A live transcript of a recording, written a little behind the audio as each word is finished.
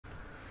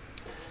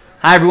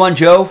Hi everyone,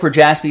 Joe for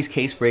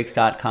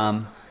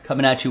JaspysCaseBreaks.com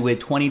coming at you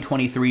with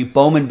 2023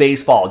 Bowman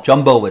Baseball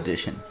Jumbo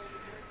Edition.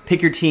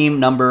 Pick your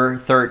team number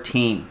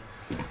 13.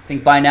 I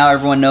think by now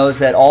everyone knows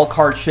that all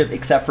cards ship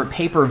except for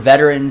paper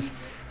veterans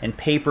and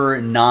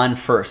paper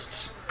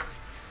non-firsts.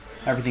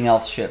 Everything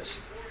else ships.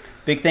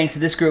 Big thanks to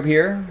this group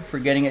here for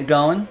getting it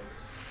going.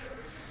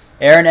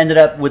 Aaron ended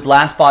up with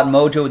last spot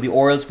mojo with the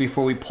Orioles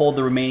before we pulled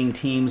the remaining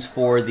teams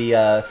for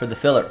the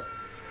filler.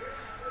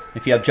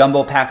 If you have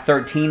Jumbo Pack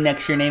 13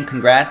 next to your name,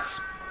 congrats.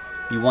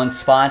 You won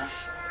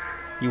spots.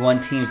 You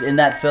won teams in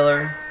that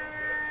filler.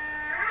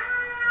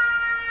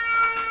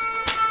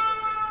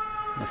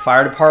 The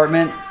fire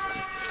department.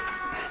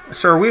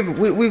 Sir,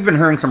 we've been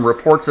hearing some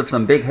reports of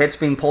some big hits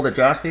being pulled at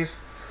Jaspys.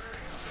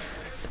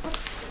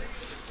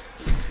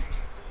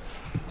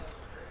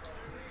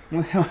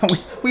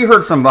 We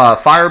heard some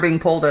fire being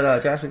pulled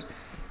at Jaspys.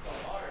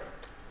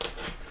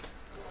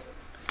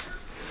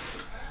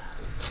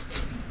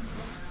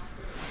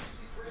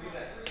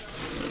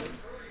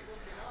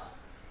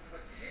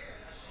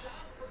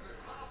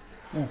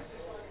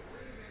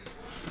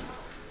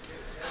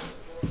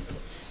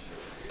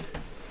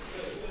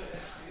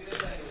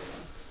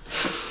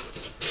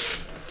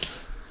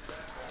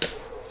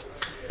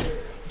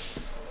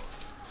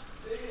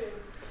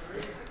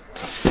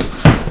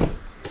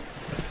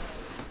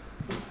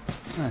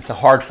 It's a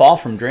hard fall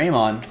from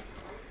Draymond.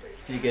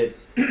 Did he get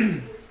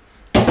he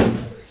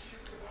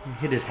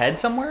hit his head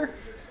somewhere?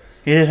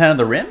 He hit his head on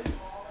the rim?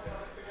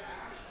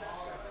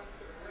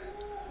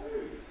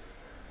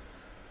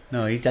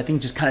 No, I think he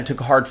just kind of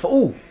took a hard fall.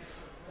 Ooh!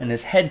 And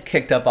his head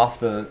kicked up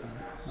off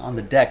on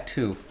the deck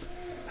too.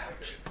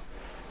 Ouch.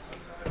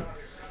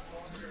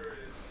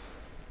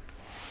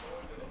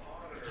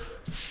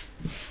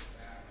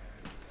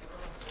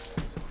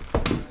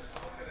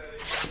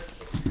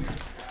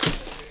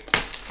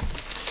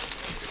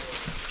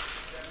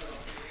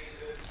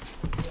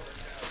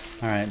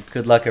 All right,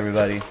 good luck,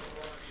 everybody.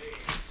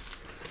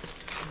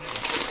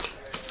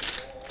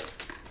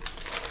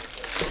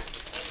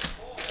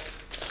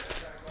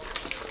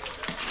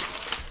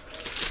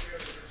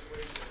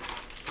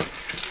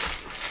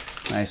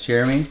 Nice,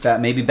 Jeremy.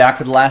 That maybe back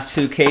for the last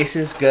two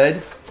cases.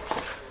 Good.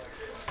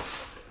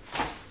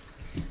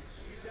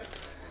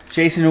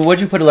 Jason, what'd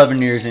you put 11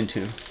 years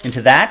into?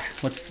 Into that?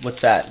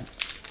 What's that?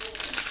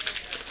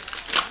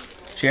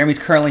 Jeremy's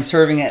currently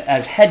serving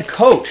as head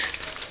coach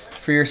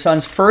for your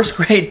son's first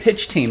grade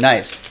pitch team.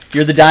 Nice.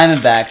 You're the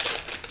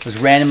Diamondbacks. Was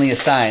randomly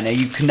assigned. Now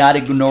you cannot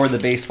ignore the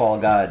baseball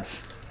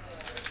gods.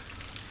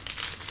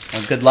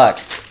 Well, good luck.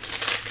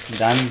 The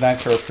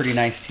Diamondbacks are a pretty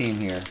nice team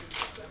here.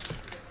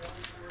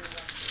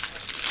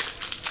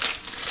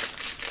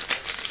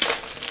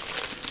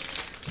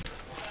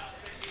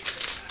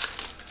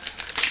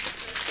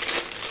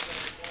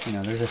 You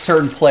know, there's a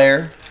certain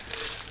player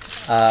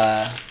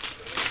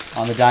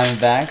on the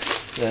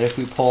Diamondbacks that if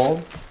we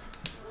pull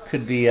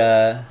could be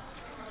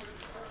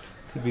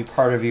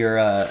part of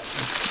your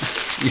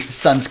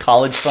son's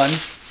college fund.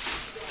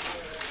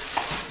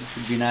 Which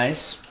would be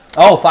nice.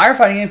 Oh,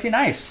 firefighting empty,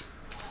 nice.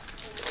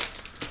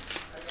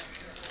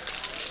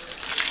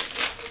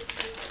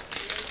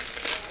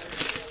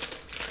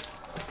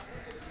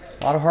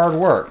 A lot of hard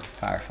work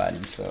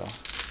firefighting, so.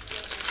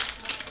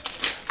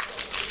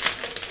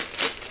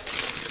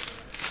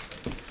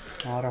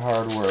 A lot of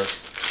hard work.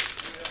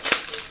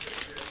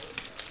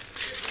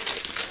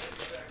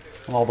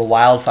 With all the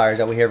wildfires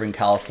that we have in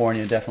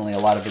California, definitely a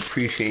lot of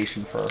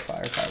appreciation for our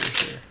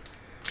firefighters here.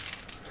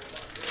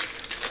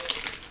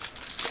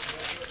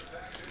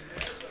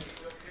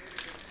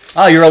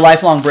 Oh, you're a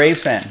lifelong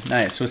Braves fan.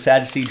 Nice. So sad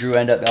to see Drew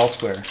end up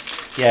elsewhere.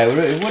 Yeah,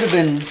 it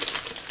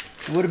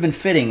would have been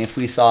fitting if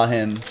we saw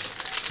him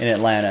in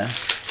Atlanta.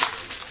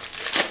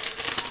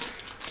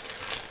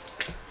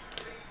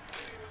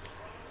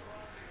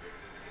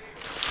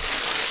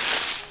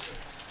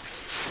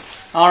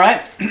 All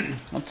right,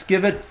 let's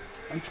give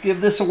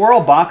this a whirl.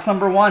 Box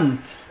number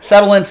one.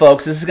 Settle in,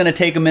 folks. This is going to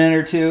take a minute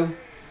or two.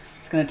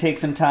 It's going to take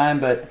some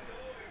time, but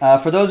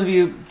for those of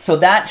you, so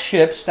that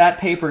ships, that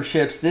paper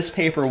ships. This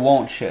paper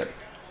won't ship.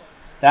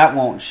 That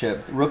won't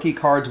ship. Rookie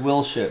cards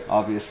will ship,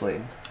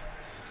 obviously.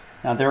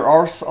 Now there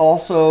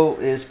also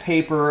is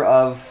paper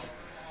of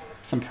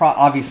some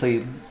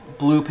obviously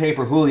blue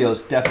paper.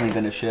 Julio's definitely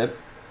going to ship.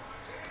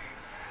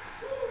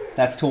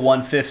 That's to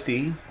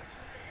 150.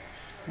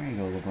 There you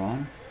go,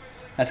 LeBron.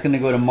 That's going to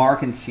go to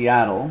Mark in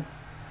Seattle.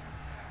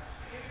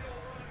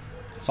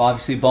 So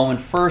obviously Bowman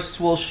firsts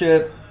will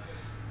ship.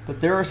 But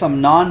there are some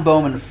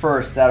non-Bowman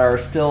firsts that are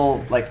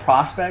still like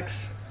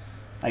prospects.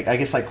 Like I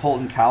guess like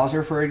Colton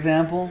Cowser, for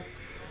example.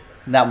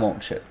 That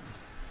won't ship.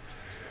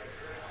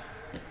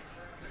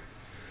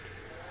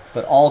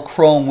 But all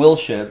chrome will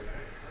ship.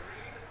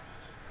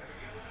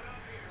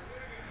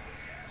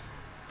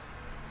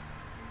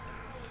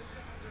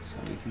 So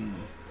we can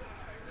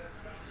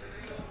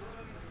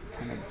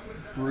kind of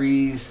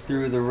breeze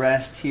through the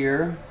rest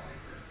here.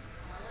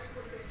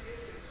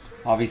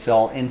 Obviously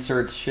all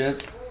inserts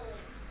ship.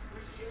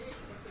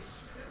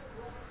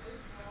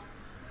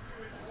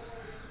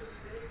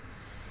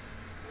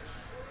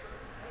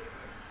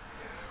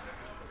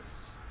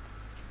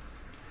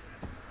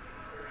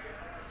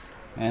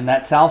 And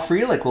that Sal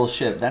Frelick will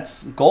ship.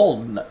 That's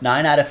gold,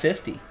 9 out of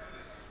 50.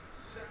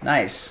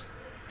 Nice.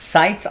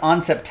 Sights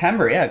on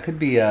September. Yeah, it could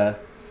be a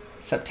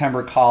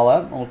September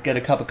call-up. We'll get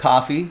a cup of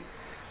coffee.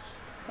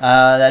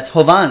 That's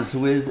Hovans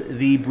with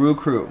the Brew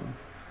Crew.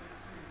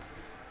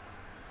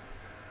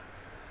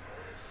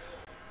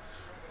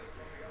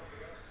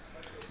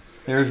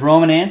 There's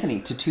Roman Anthony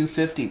to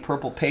 250,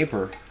 purple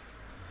paper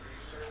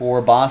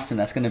for Boston.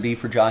 That's going to be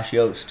for Josh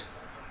Yost.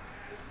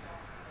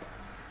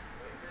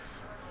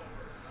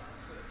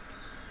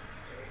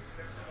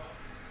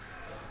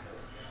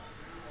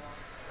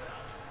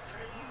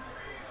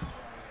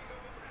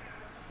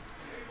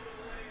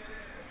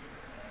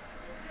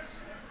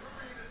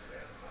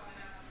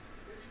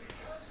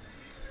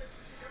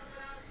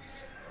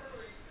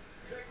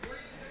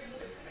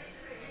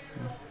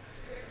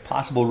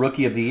 Possible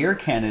Rookie of the Year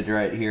candidate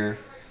right here,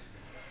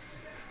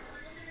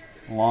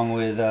 along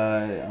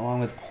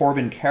with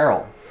Corbin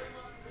Carroll.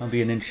 That'll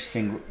be an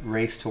interesting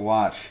race to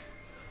watch.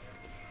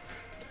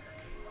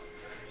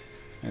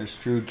 There's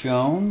Drew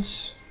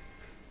Jones.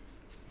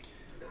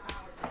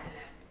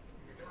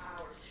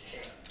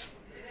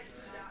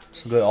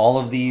 So good. All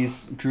of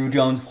these Drew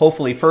Jones,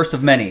 hopefully first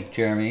of many.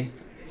 Jeremy,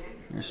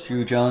 there's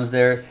Drew Jones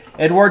there.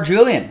 Edouard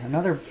Julien,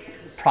 another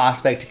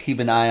prospect to keep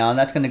an eye on.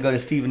 That's going to go to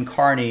Stephen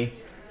Carney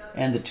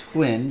and the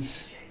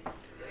Twins.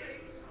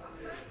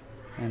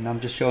 And I'm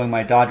just showing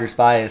my Dodgers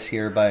bias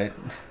here by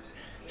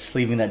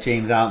sleeving that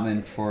James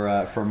Outman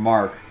for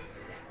Mark.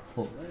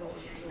 Our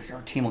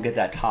team will get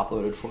that top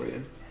loaded for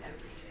you.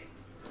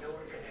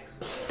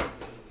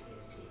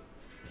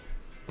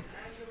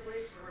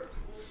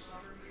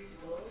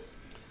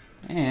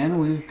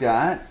 And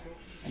I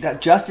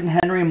got Justin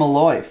Henry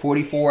Malloy,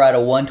 44 out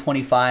of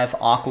 125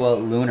 Aqua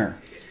Lunar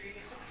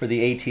for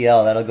the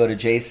ATL. That'll go to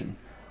Jason.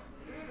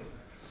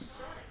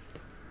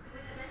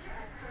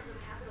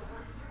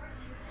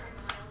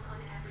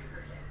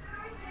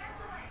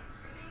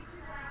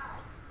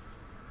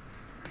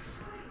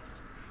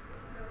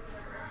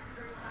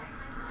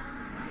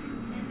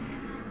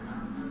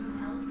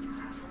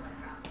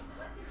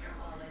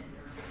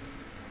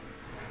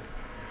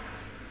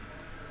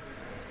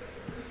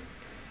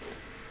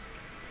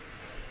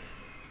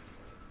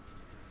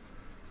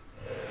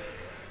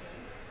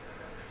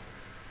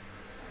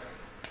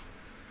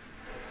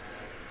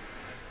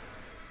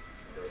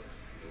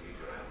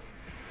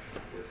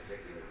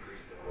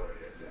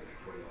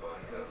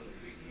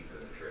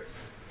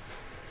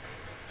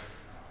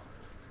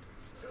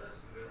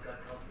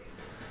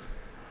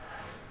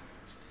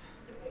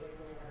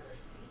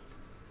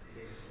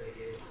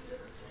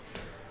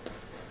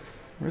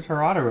 Where's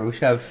our auto? We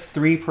should have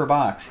 3 per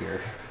box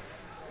here.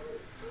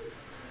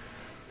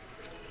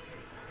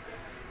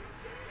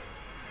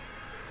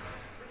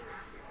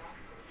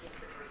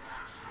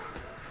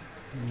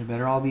 You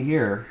better all be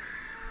here.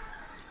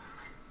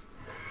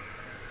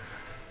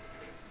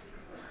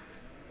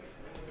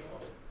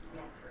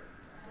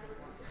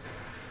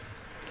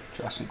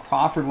 Justin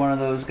Crawford, one of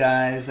those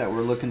guys that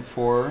we're looking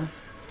for.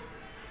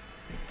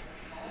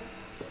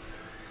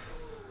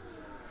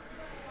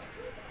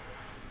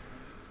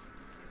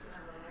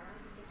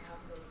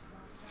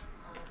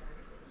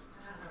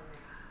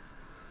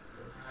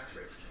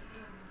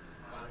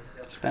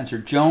 Spencer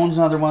Jones,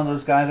 another one of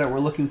those guys that we're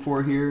looking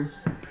for here.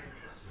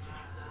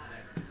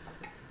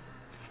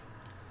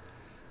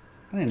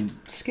 I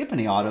didn't skip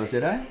any autos,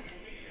 did I?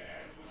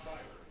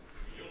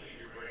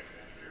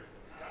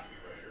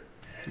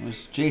 It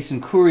was Jason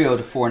Curio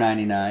to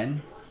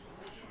 499.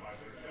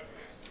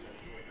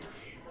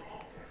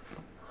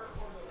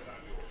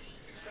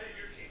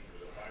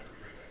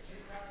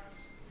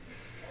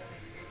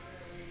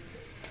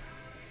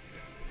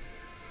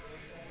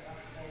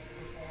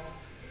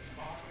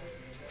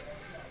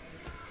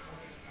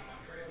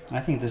 I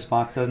think this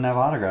box doesn't have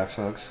autographs,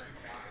 folks.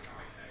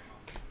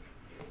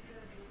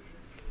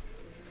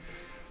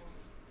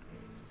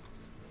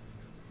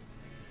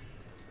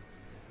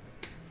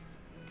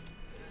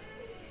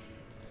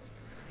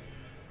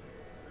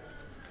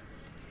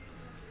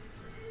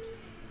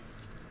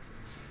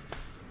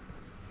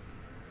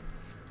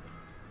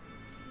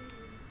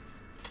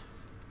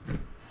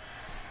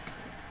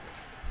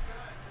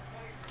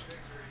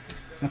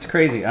 That's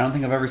crazy. I don't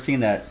think I've ever seen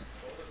that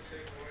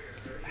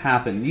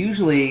happen.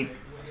 Usually,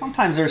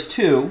 sometimes there's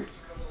 2.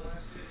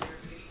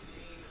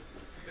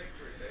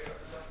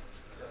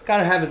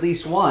 Gotta have at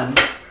least 1.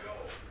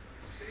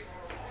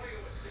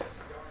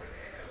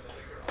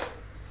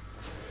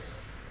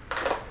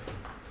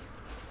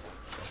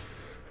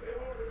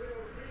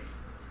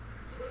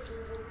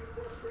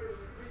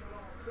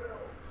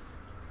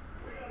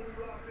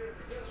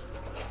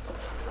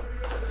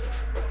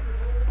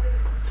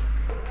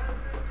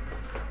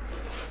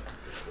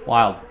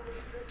 Wild.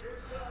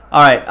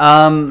 All right.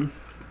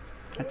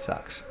 That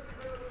sucks.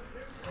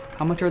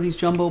 How much are these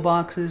jumbo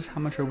boxes? How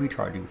much are we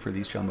charging for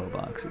these jumbo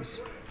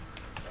boxes?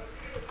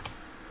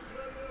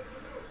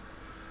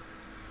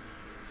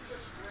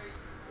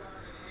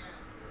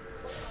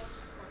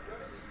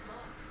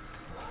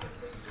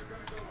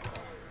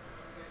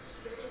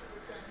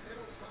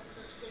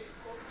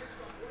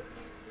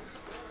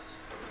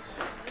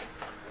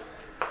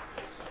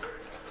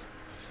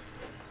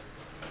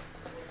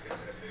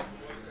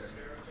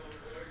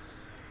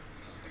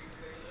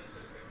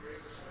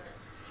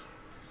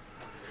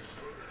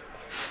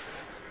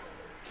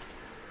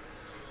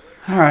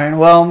 All right,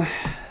 well,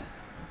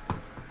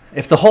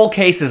 if the whole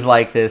case is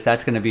like this,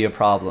 that's going to be a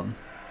problem.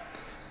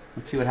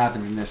 Let's see what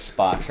happens in this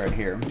box right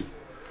here.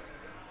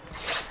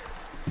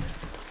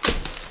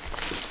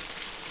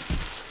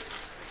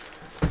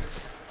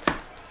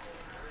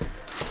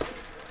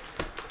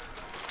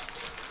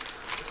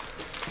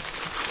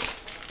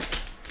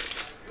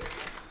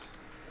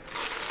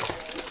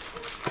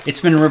 It's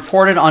been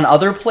reported on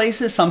other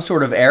places, some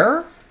sort of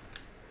error.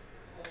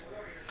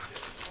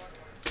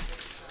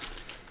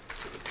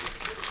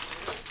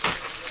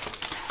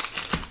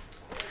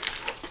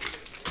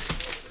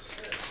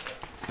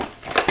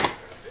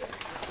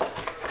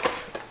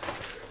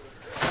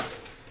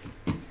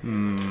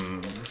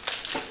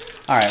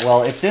 All right,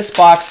 well, if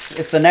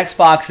the next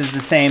box is the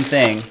same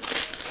thing,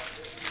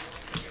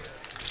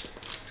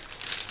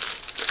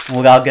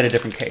 well, I'll get a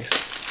different case.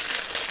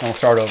 And we'll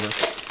start over.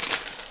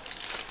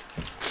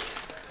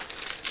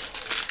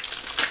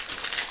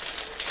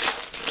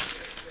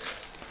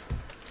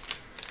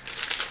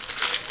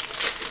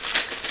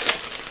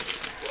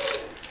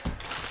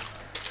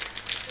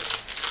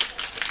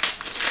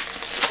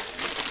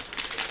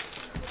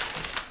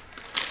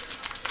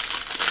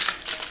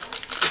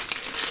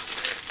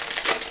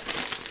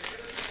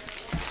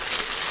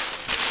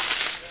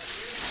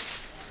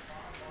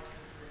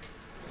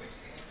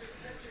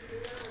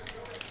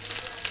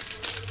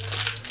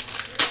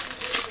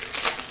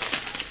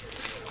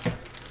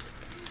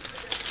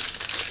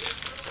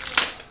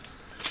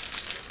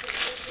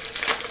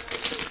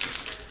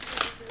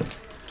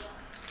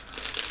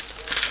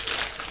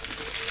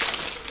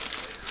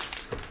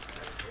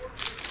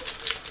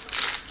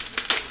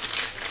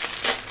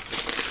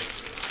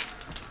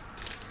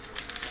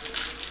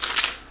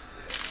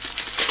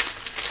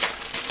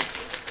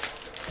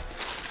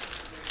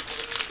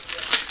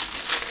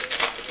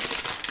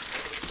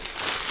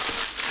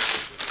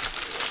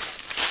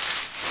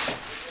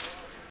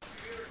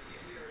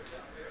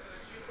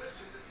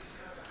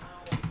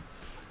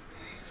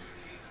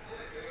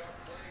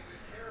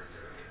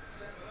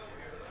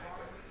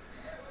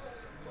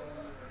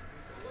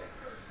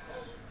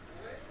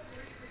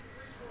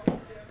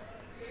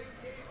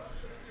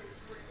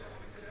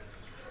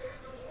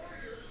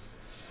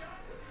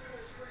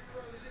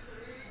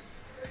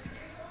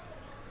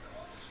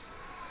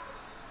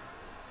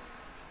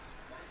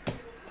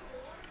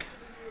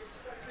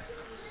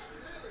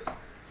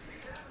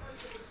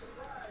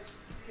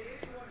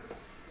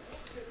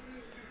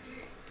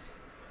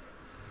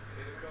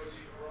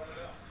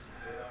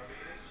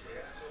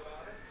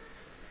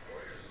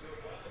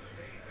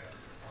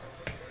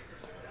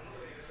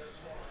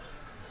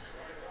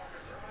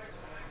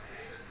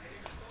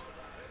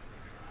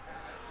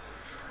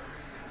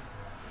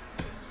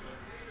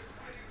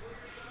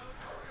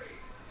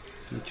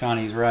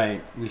 Johnny's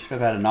right. We should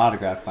have had an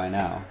autograph by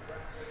now.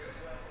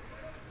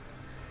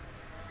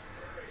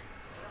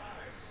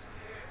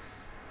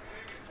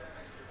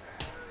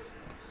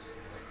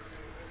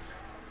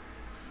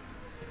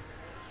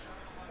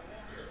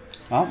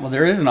 Oh, well,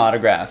 there is an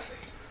autograph.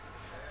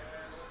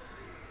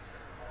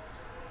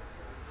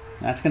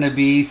 That's going to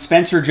be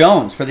Spencer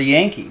Jones for the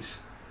Yankees.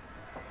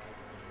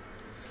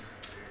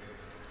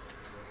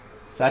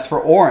 So that's for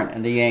Oren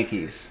and the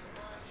Yankees.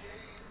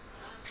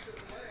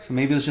 So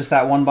maybe it was just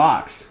that one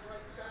box.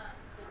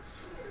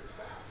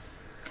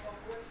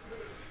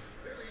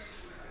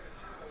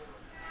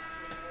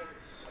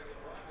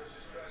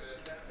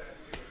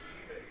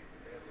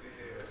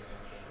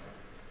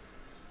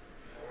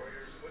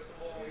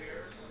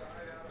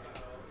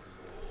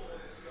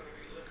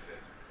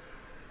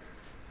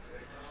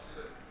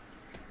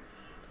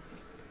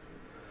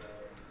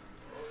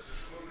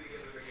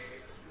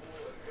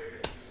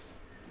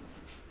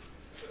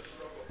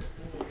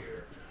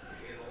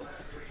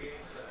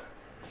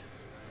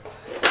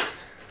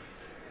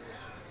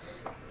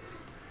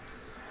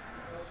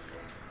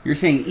 You're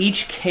saying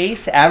each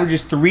case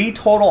averages 3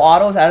 total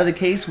autos out of the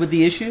case with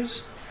the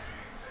issues?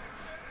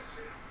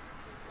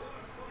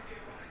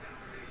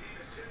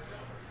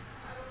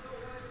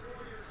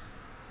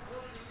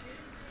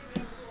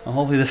 Well,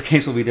 hopefully this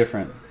case will be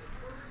different.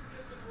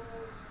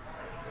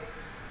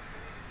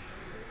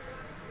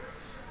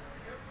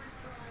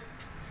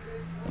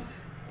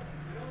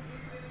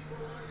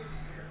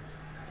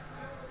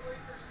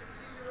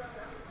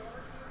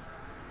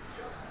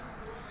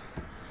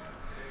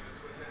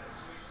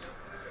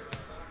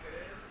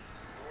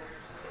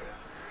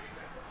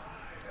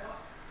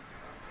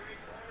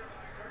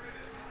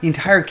 The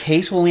entire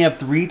case will only have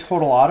 3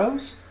 total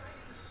autos?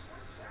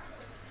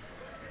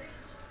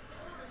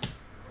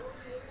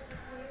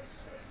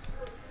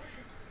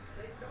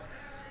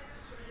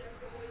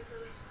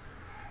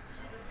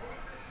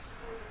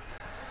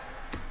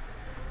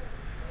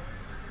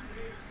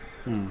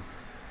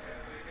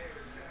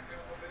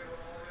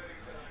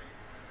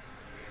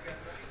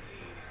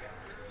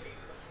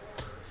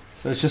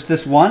 So it's just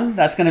this one?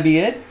 That's going to be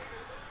it?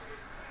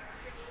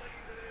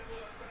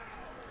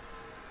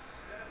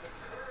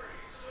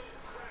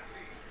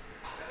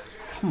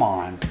 Come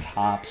on,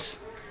 Topps.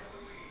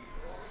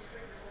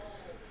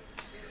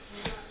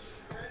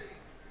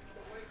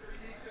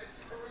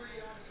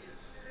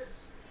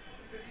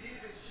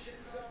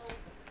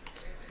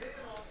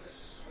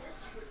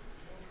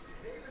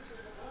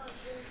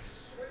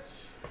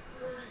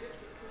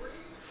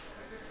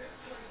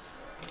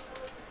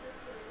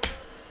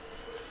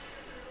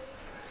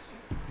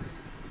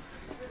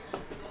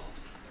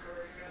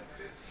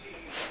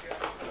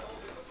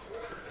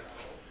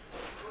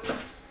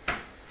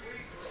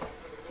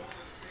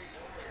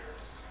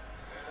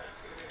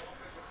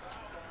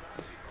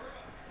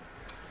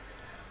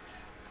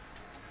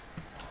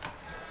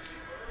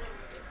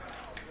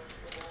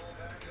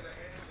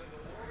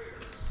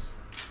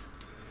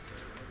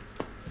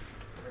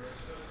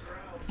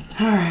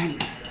 All right.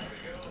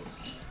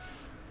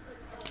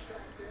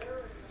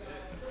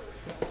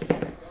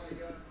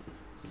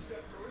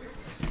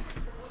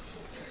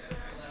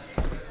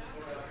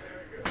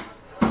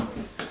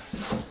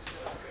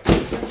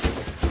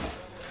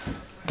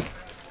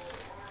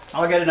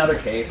 I'll get another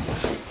case.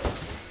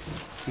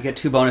 You get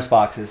 2 bonus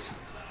boxes.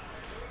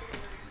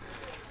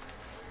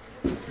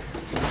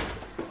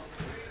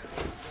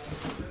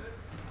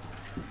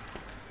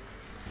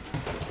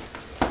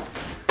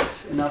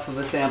 It's enough of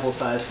a sample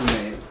size for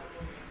me.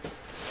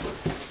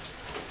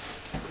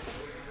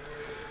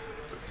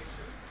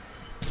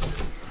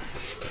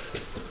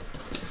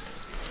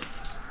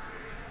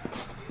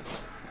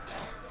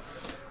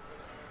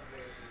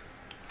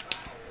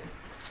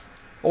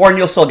 Or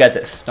you'll still get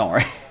this, don't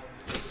worry.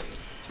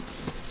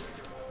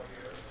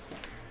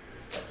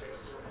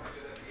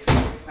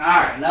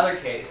 Alright, another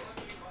case.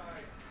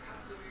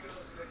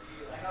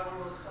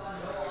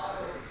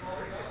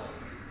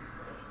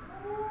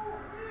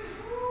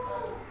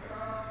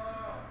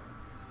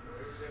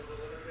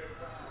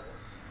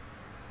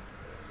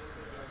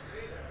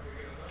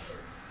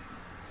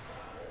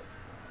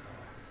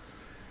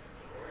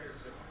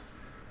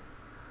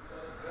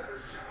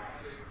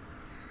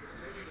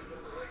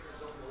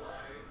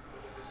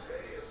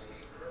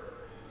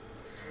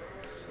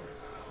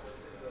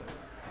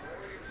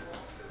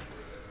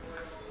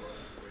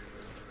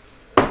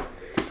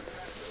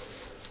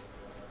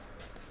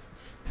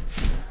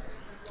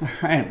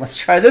 All right, let's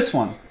try this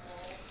one.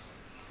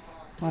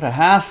 What a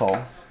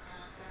hassle.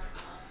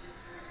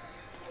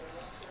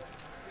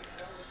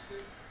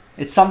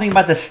 It's something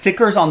about the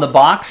stickers on the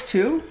box,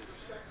 too.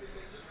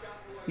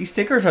 These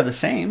stickers are the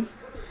same.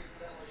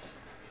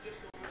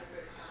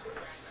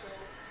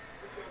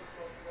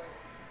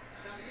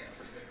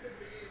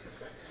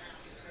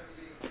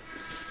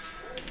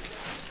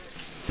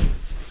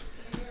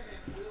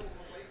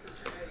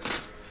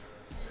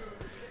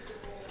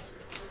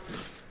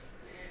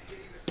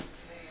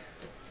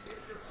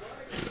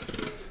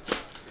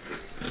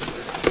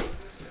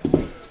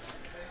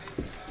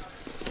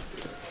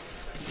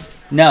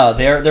 No,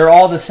 they're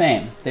all the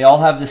same. They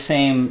all have the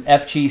same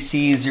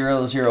FGC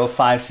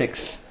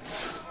 0056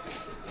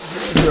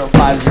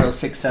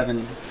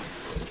 05067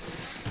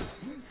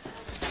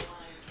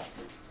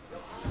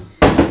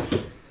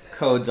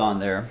 codes on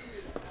there.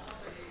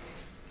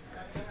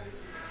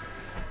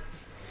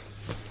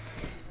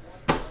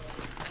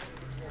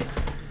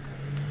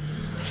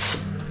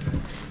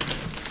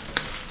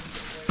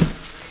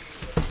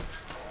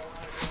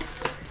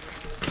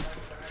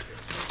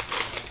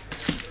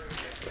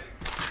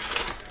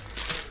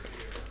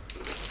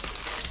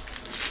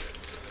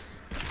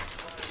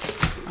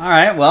 All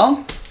right,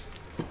 well,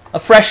 a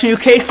fresh new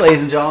case,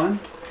 ladies and gentlemen.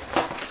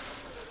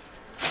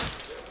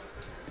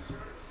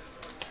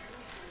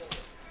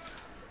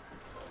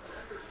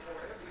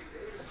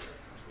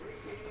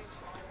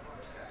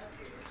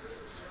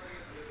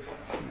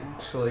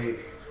 Actually,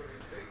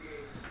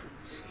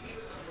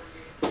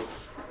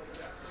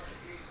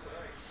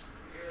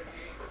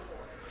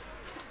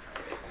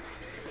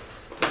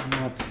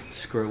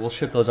 screw it. We'll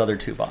ship those other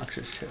 2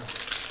 boxes too.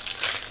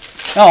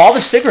 No, all the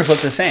stickers look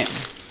the same.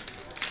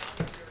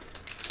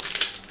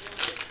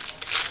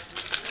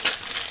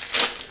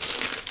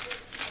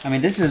 I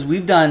mean, this is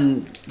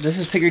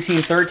figure team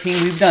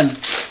 13. We've done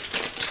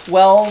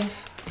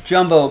 12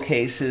 jumbo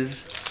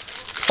cases,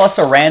 plus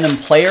a random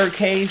player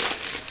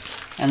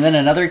case, and then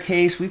another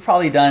case. We've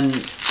probably done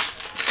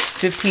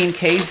 15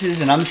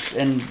 cases, and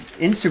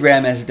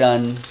Instagram has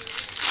done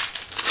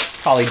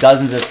probably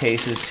dozens of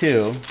cases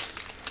too.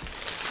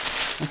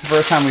 That's the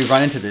first time we've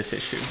run into this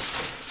issue.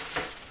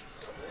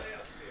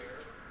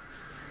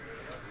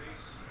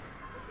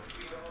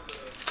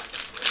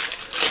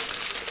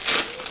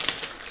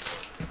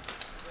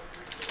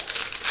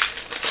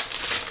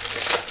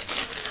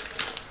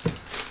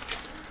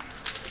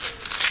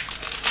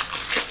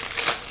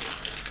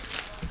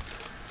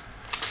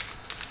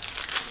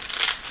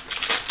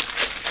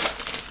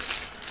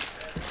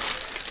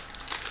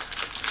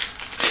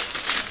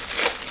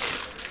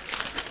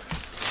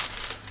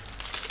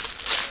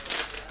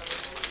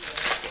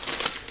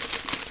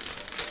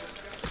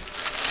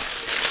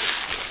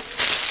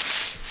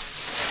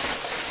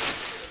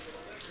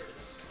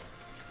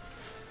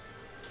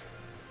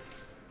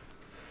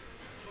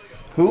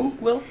 Who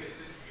will?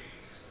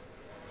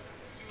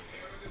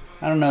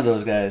 I don't know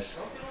those guys.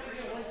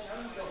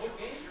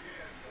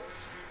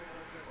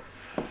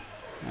 All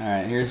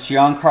right, here's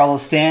Giancarlo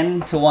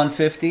Stanton to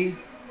 150.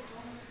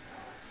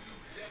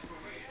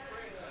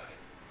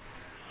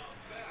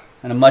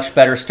 And a much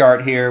better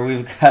start here.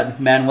 We've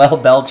got Manuel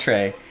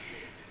Beltre,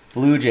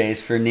 Blue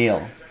Jays for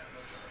Neil.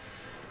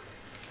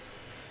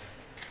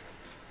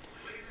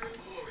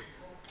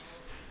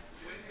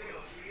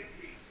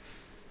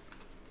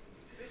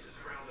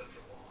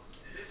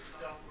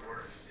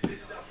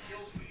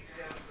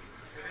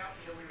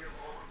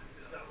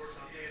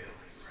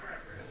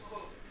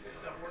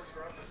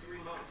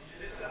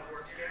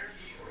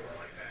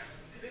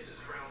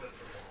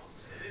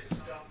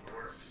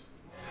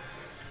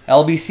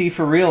 LBC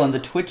for real in the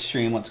Twitch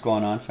stream. What's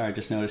going on? Sorry, I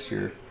just noticed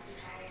your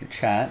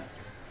chat.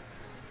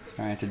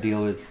 Sorry, I had to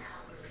deal with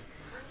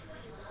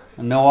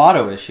a no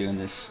auto issue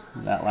in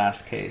that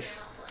last case.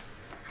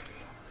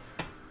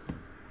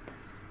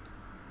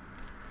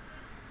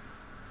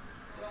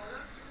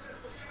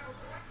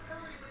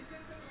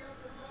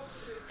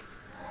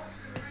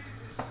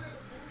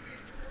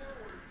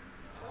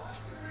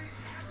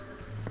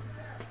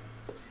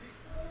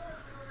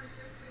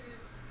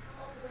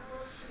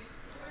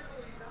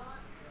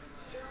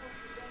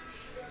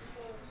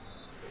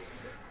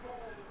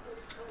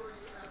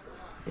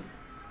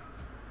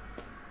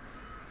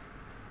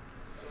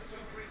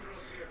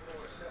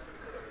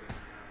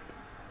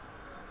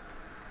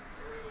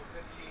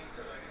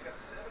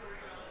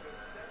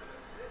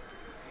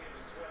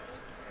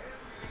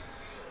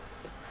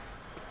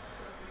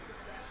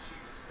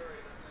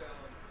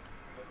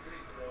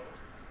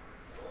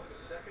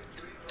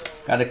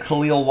 Got a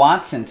Khalil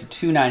Watson to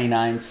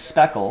 299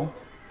 Speckle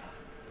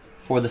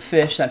for the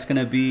Fish. That's going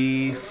to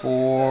be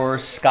for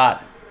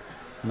Scott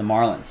and the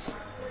Marlins.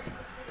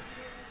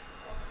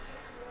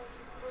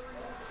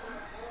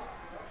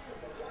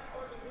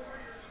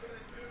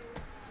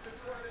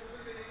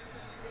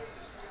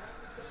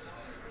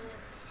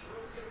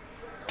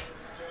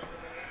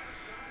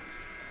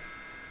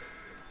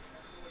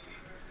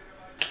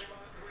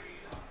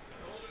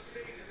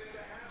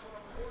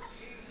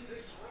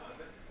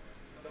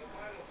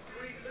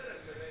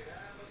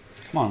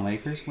 Come on,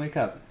 Lakers, wake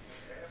up.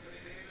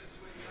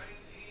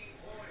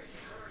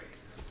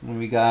 And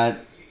we got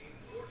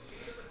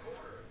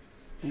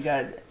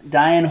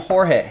Diane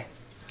Jorge.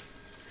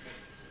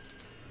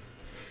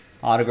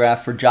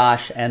 Autograph for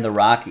Josh and the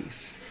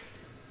Rockies.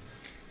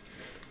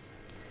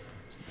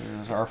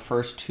 There's our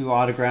first two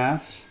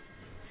autographs.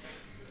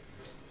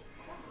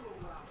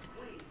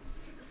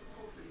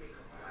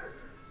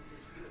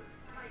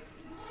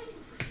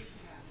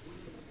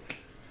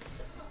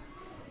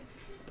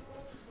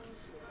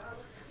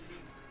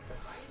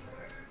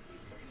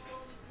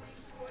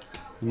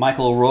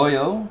 Michael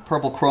Arroyo,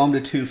 purple chrome to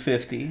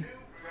 250.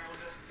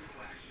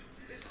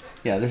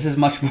 Yeah, this is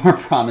much more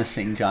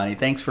promising, Johnny.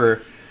 Thanks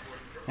for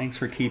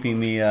keeping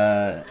me,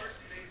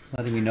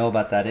 letting me know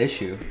about that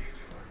issue.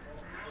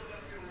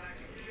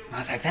 I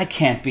was like, that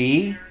can't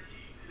be.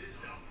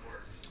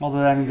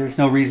 Although, I mean, there's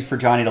no reason for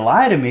Johnny to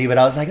lie to me, but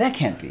I was like, that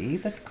can't be.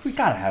 We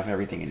gotta have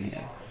everything in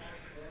here.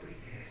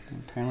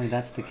 Apparently,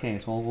 that's the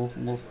case. Well,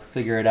 we'll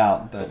figure it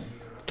out. But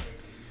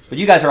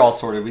you guys are all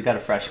sorted. We've got a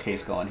fresh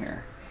case going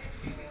here.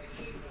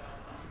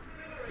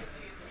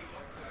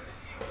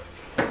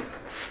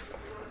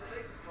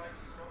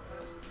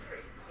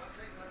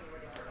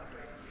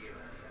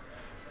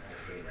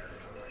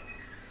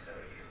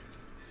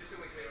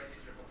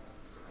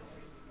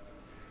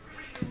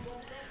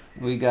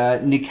 We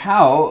got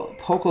Nikao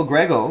Poco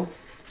Grego,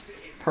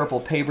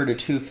 purple paper to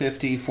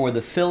 250 for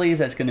the Phillies.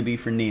 That's going to be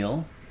for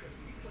Neil.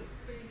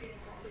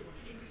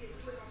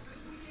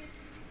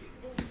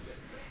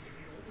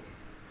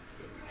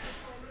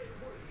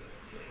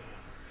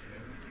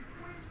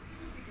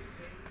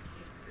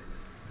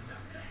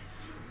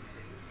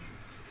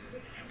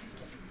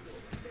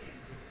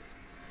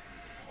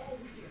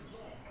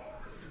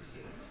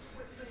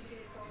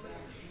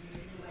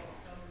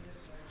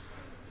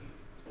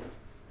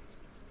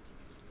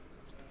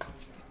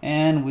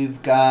 And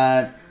we've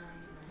got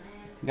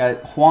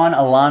Juan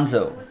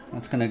Alonso.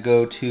 That's going to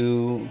go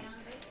to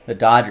the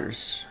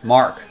Dodgers.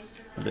 Mark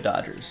of the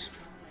Dodgers.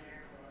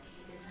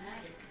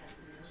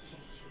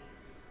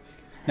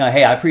 No,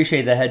 hey, I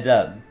appreciate the heads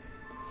up,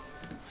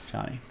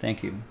 Johnny.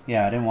 Thank you.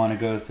 Yeah, I didn't want to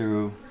go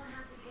through.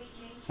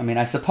 I mean,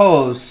 I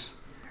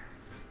suppose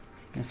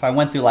if I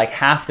went through like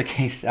half the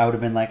case, I would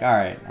have been like, all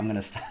right, I'm going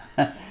to stop.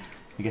 I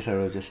guess I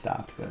would have just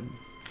stopped. But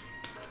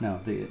no,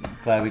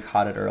 glad we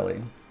caught it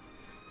early.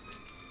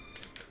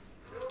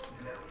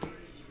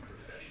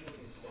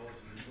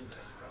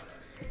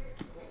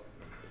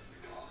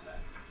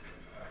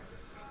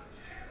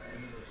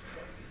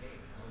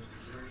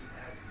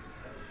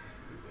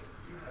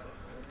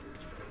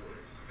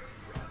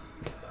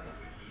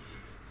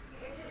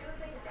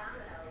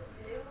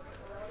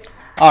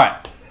 All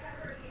right,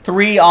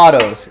 3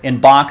 autos in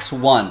box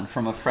 1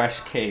 from a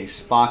fresh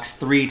case. Box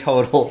 3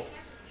 total.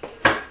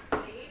 All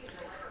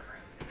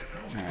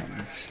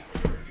right,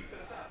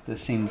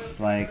 this seems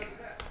like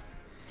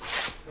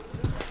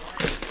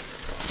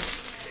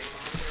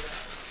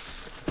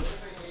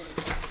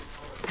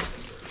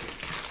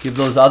give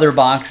those other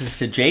boxes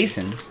to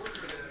Jason.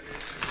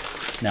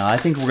 No, I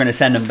think we're going to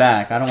send them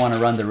back. I don't want to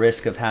run the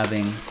risk of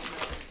having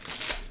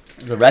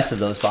the rest of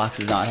those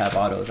boxes not have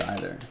autos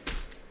either.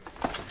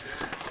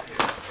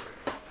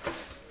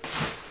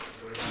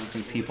 I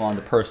think people on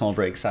the personal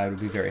break side would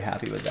be very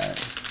happy with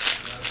that.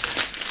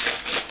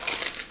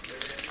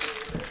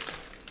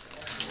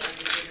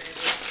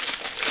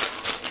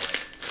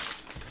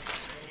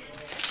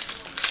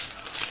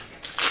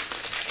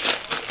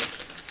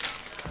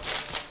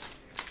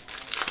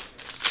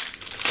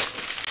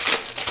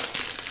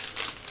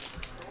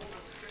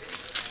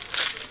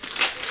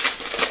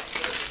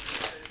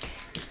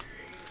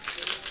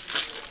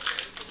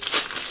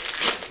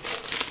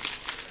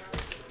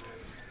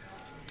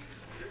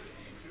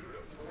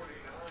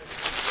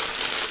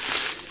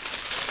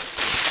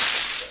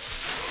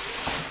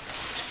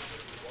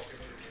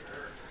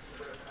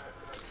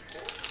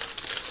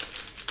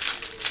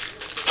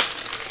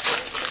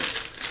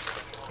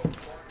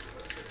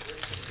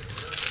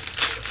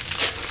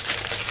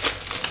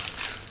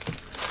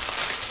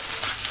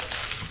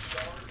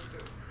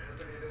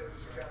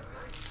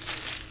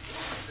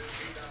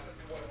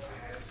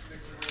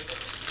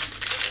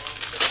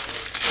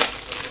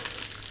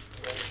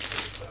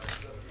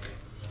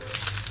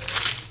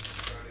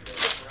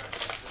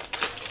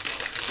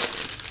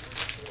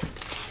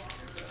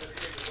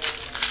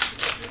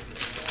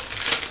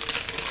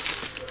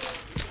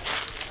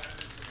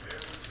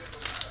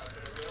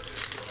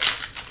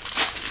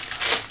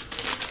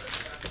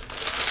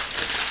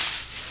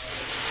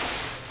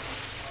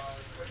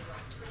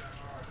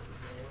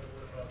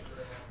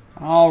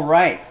 All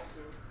right.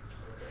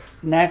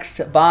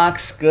 Next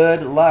box.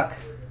 Good luck.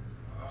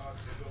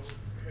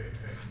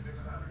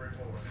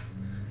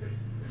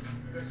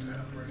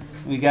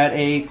 We got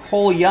a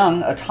Cole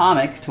Young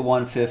Atomic to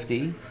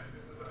 150.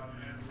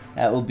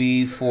 That will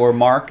be for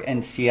Mark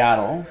and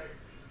Seattle.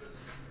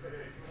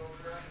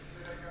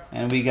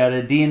 And we got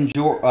a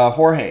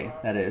Jorge,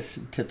 that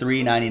is, to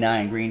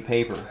 399 green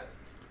paper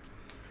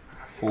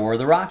for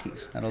the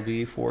Rockies. That'll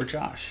be for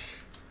Josh.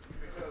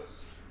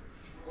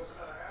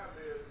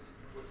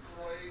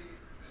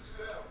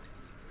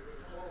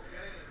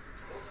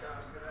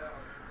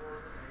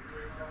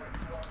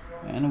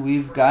 And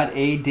we've got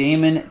a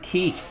Damon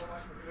Keith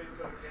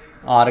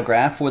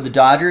autograph for the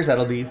Dodgers.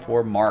 That'll be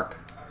for Mark.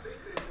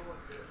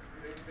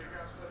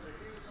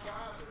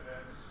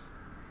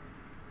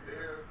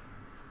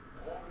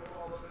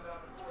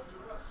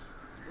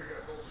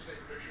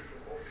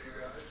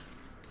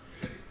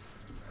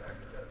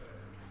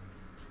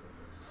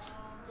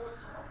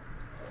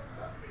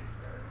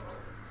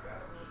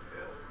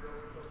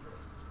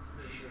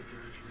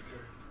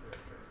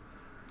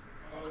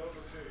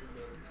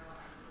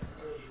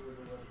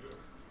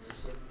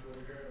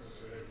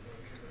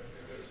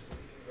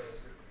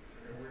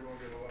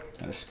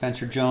 Got a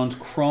Spencer Jones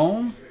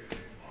Chrome.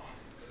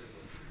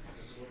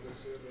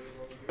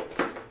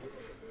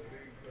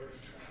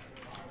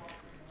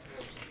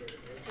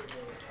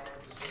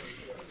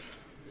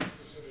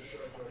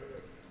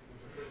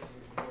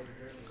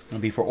 It'll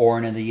be for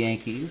Oren and the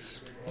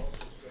Yankees.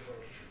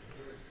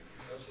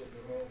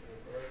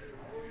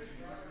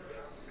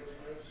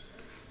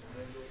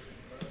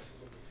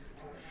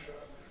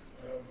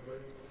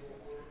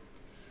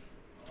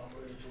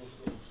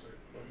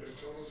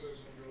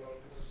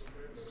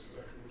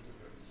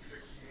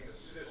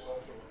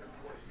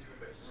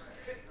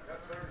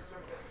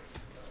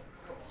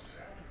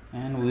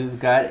 And we've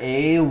got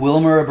a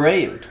Wilmer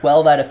Abreu,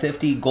 12 out of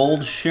 50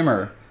 Gold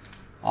Shimmer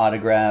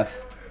autograph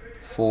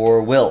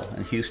for Will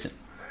in Houston.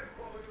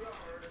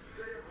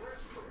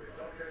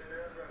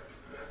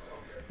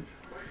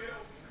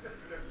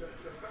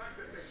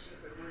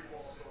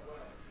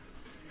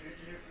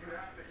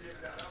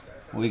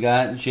 We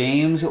got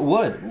James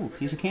Wood, ooh,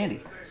 piece of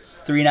candy,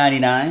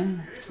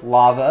 $3.99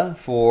 Lava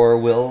for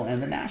Will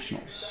and the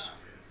Nationals.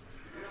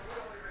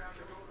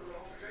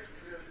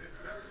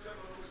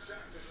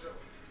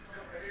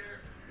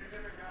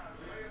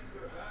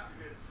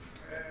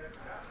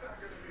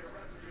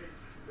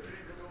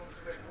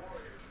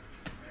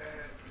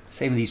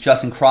 Saving these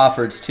Justin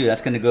Crawfords too.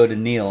 That's going to go to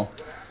Neil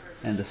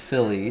and the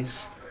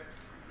Phillies.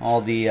 All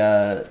the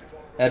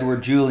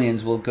Edward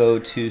Julians will go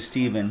to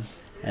Steven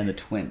and the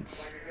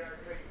Twins.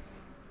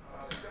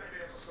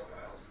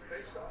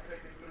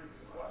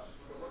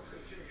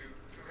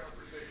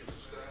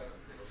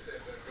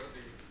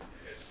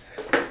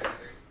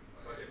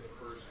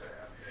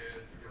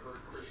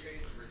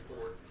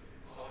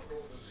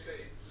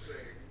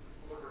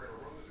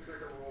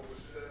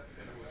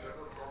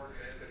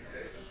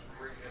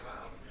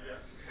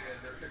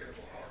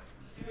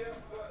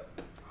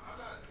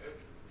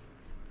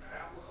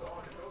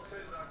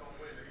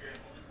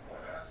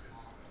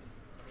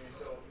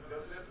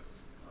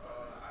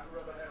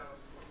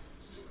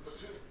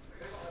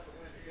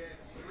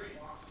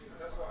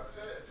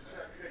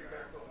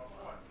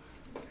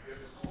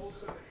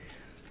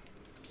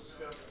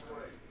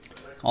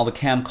 All the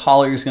Cam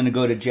Collier is going to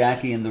go to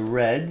Jackie and the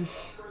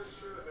Reds.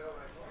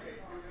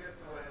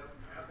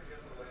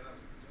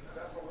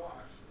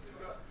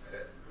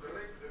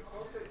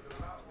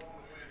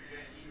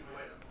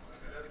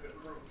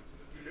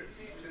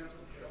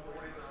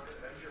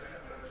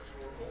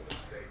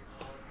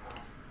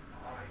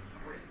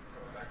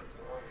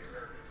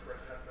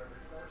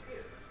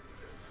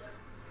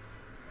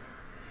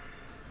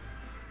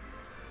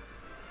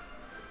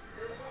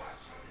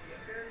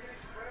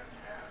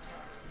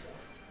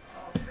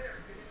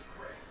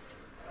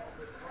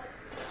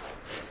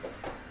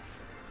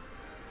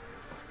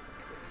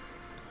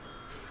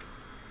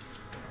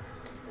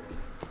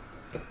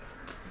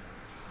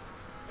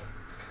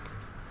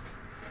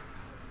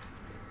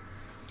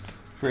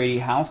 Brady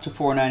House to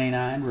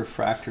 $4.99.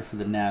 Refractor for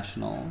the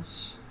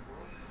Nationals.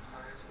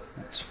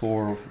 It's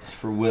for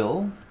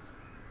Will.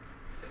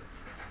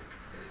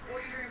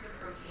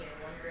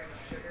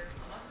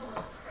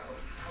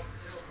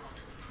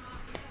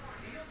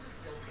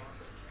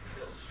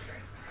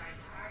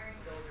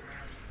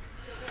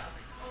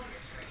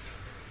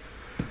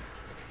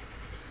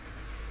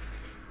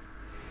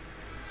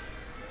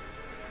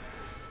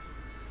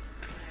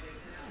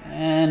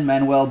 And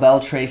Manuel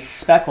Beltre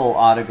Speckle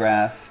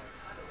autograph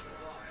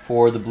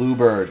for the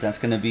Bluebirds. That's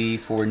going to be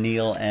for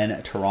Neil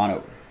and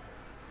Toronto.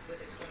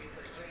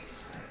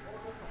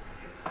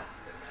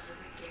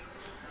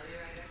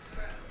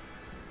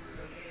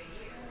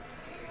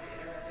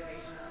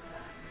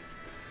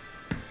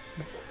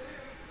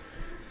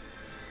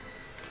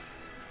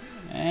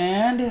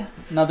 And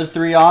another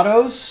 3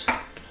 autos,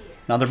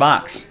 another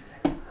box.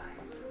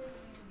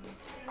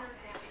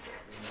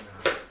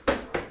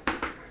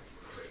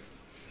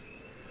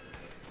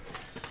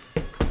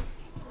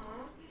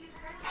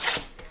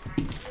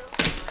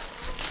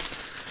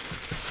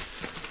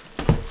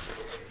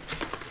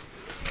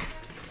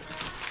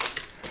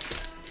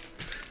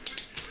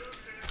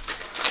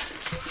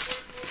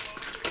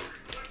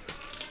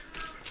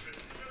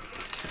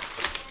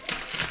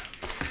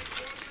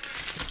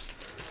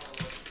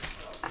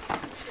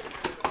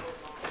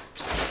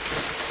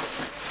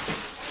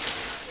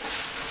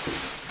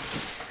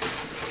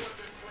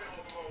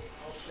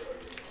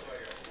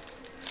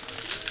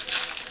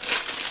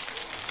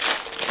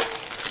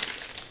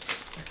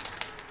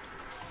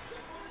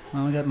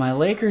 Well, we got my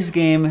Lakers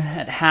game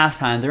at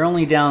halftime. They're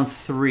only down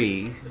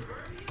 3.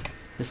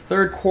 This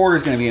third quarter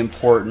is going to be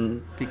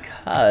important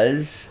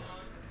because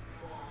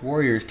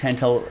Warriors tend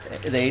to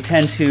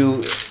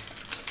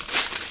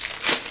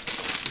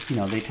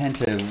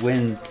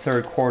win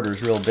third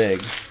quarters real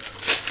big,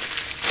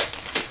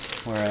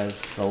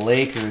 whereas the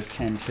Lakers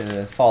tend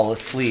to fall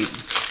asleep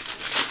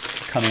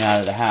coming out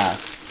of the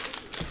half.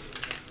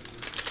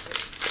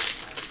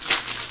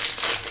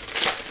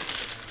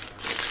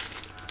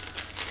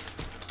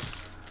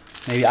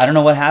 Maybe, I don't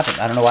know what happened.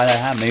 I don't know why that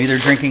happened. Maybe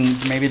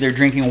they're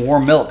drinking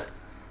warm milk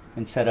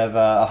instead of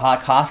a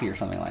hot coffee or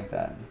something like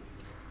that.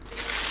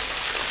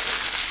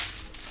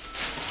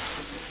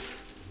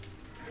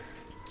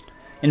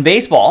 In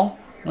baseball,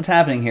 what's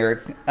happening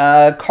here?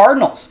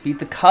 Cardinals beat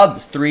the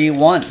Cubs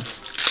 3-1.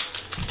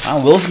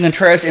 Wilson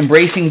Contreras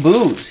embracing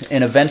booze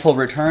in eventful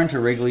return to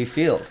Wrigley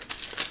Field.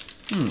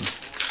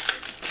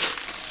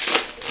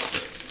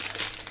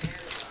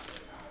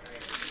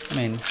 I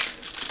mean,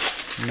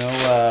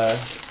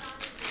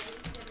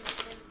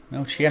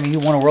 he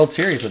won a World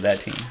Series with that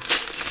team.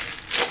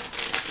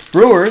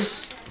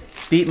 Brewers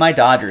beat my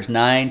Dodgers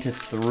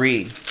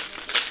 9-3.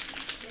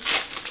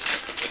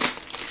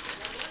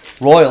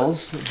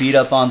 Royals beat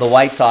up on the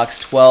White Sox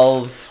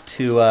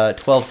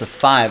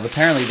 12-5.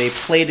 Apparently, they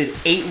plated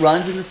 8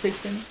 runs in the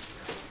 6th inning.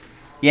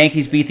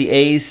 Yankees beat the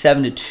A's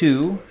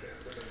 7-2.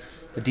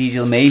 The DJ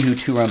LeMahieu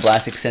 2-run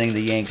blast extending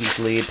the Yankees'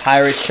 lead.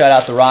 Pirates shut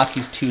out the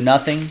Rockies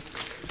 2-0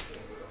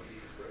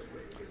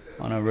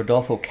 on a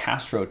Rodolfo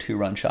Castro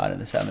 2-run shot in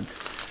the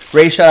 7th.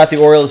 Rays shut out the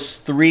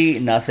Orioles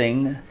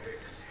 3-0.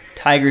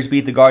 Tigers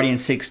beat the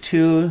Guardians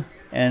 6-2.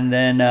 And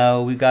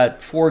then we've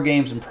got 4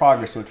 games in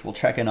progress, which we'll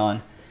check in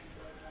on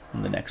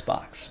in the next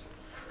box.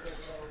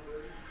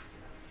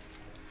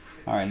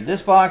 All right, in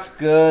this box,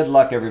 good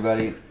luck,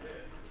 everybody.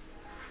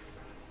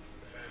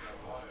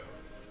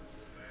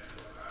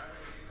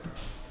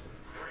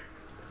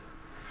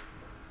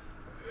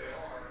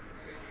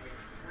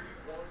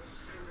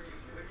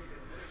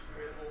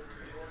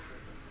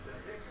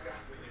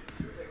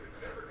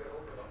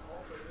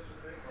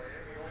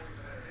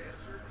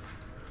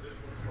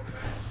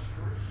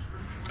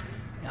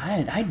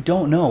 I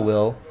don't know,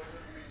 Will.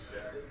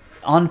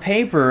 On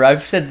paper,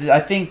 I've said, I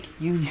think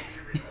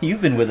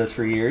you've been with us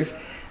for years.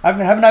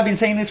 Haven't I been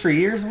saying this for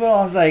years, Will?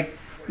 I was like,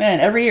 man,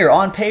 every year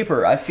on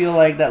paper, I feel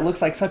like that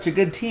looks like such a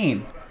good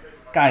team.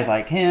 Guys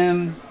like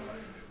him,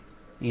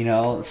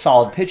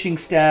 solid pitching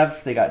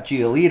staff. They got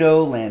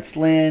Giolito, Lance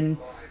Lynn,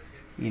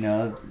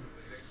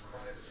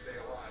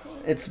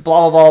 it's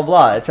blah, blah, blah,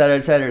 blah, et cetera,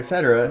 et cetera, et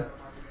cetera.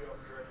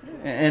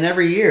 And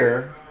every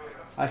year,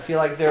 I feel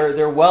like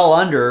they're well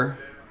under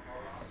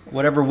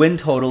whatever win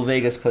total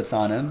Vegas puts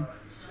on him.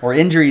 Or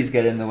injuries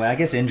get in the way. I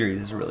guess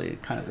injuries is really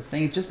kind of a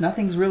thing. It's just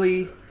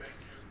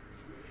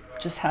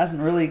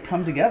hasn't really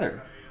come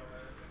together.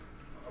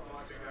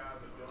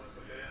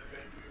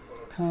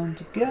 Come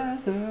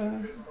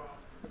together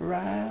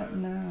right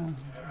now.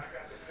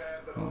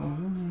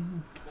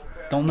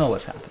 Don't know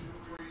what's happened.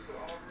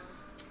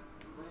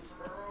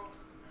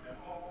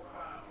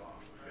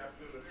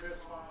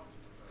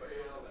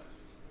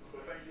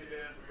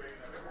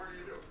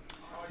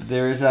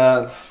 There's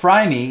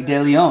Fryme De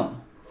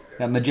Leon.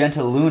 Got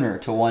Magenta Lunar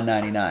to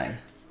 199.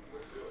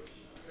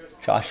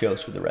 Josh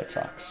Yost with the Red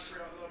Sox.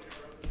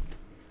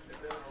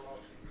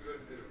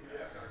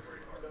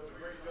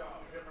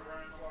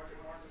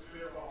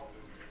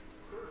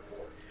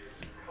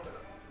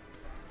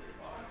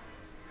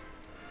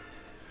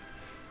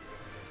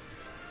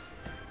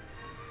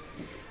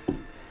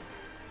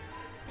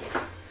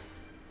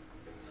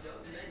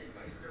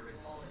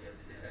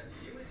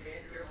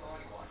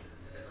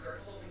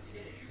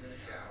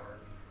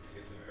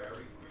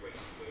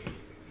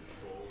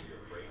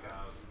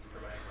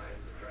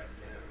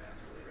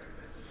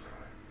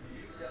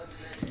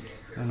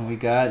 And we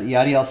got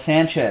Yadiel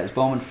Sanchez,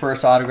 Bowman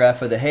first autograph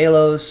for the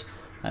Halos.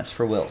 That's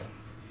for Will.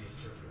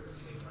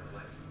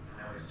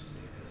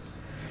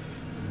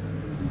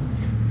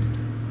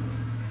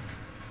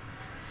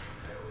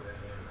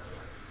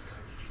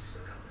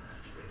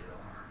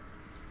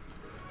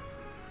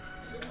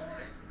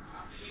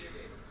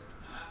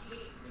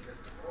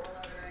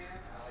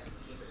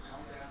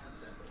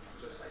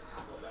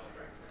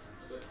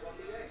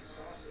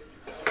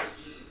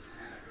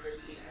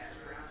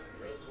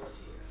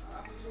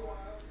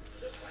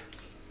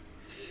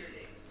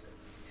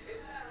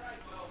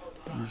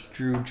 There's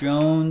Drew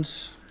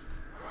Jones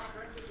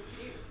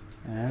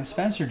and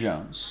Spencer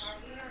Jones.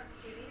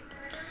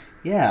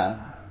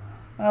 Yeah.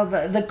 Well,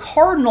 the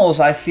Cardinals,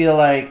 I feel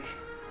like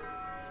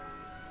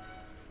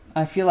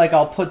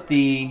I'll put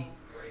the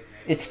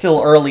 "it's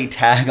still early"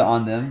 tag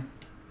on them.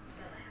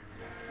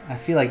 I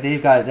feel like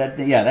they've got that.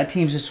 Yeah, that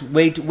team's just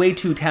way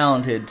too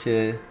talented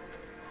to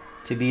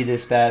be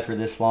this bad for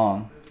this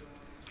long.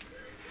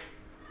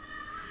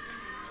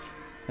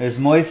 There's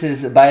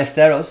Moises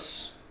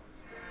Ballesteros.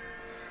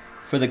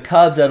 For the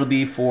Cubs, that'll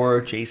be for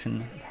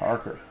Jason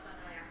Parker.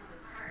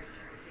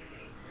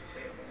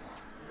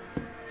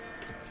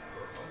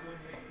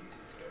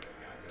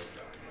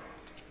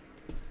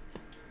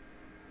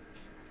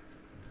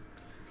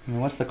 I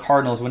mean, what's the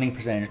Cardinals winning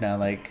percentage now?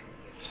 Like,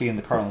 speaking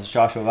of the Cardinals,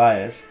 Joshua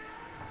Baez.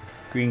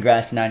 Green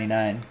grass to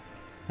 99.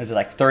 Is it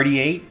like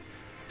 38?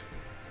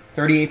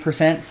 38%,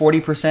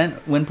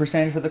 40% win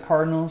percentage for the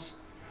Cardinals?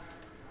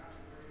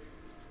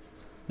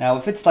 Now,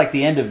 if it's like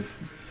the end of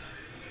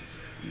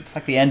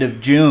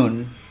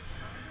June,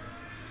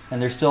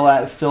 and they're still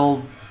at a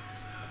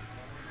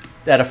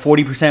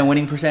 40%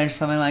 winning percentage,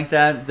 something like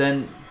that,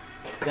 then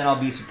I'll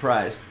be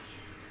surprised.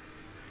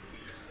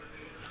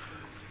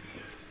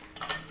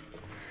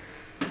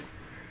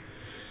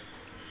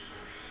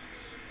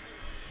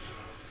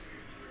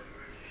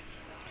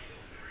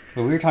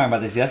 But we were talking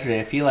about this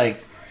yesterday. I feel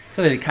like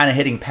they're kind of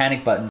hitting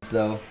panic buttons,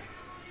 though.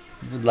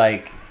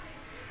 Like,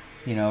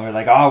 you know, we're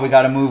like, oh, we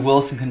got to move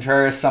Wilson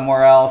Contreras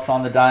somewhere else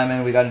on the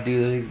diamond. We got to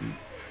do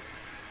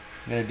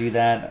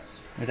that.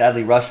 There's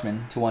Adley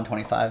Rutschman to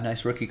 125.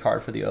 Nice rookie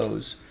card for the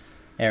O's.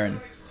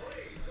 Aaron.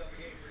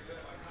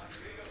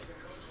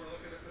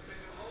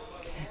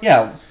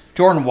 Yeah,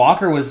 Jordan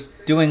Walker was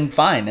doing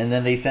fine, and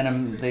then they sent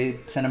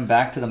him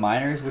back to the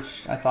minors,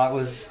 which I thought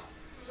was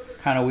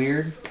kind of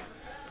weird.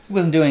 He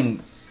wasn't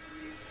doing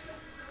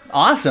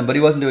awesome, but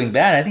he wasn't doing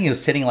bad. I think he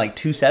was hitting like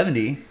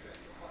 270,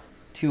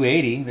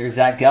 280. There's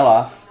Zach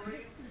Geloff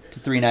to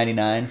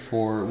 399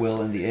 for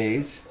Will and the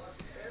A's.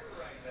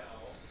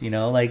 You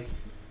know, like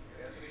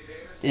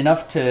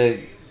enough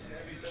to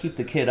keep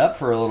the kid up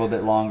for a little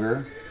bit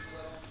longer.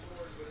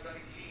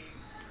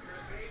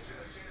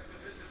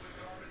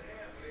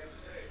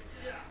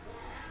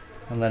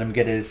 And let him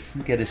get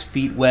his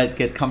feet wet,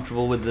 get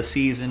comfortable with the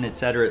season,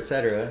 etc.,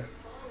 etc.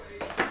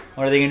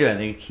 What are they going to do? Are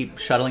they keep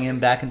shuttling him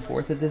back and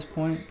forth at this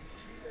point?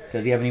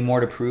 Does he have any more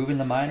to prove in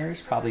the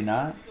minors? Probably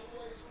not.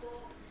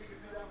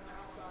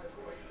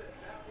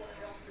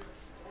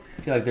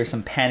 I feel like there's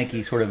some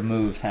panicky sort of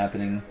moves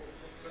happening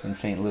in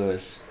St.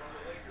 Louis.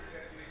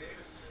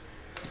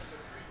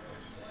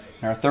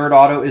 And our third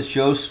auto is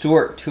Joe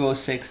Stewart,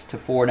 206 to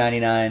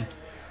 499.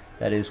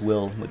 That is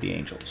Will with the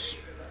Angels.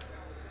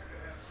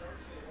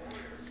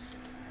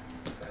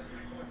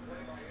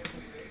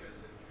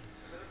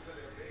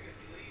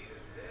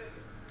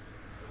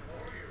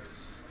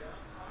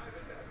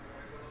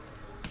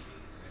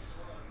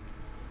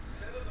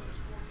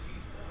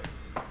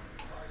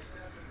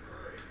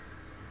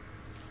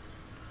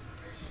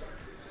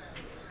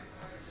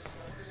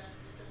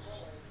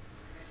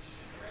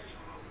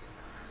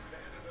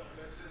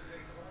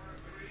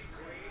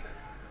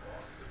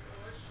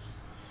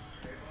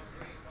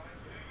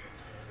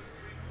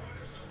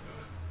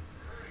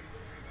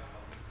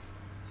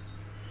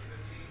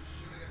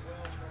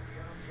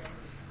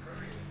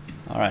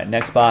 All right,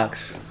 next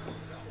box.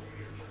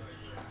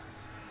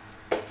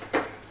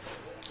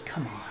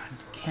 Come on.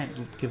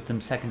 Can't give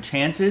them second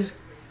chances.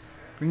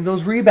 Bring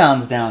those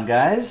rebounds down,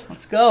 guys.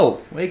 Let's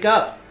go. Wake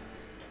up.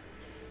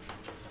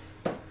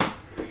 Damn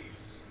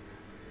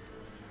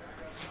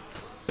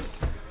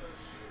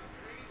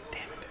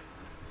it.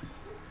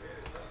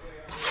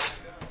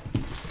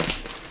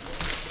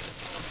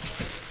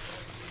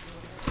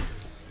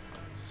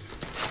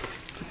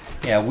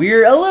 Yeah,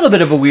 we're a little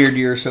bit of a weird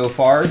year so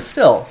far.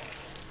 Still.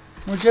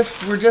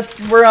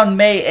 We're on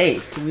May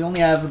 8th. We only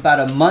have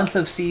about a month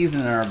of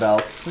season in our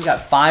belts. We got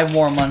 5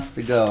 more months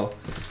to go.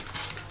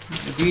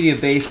 The beauty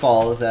of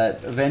baseball is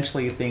that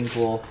eventually things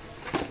will,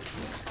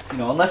 you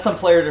know, unless some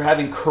players are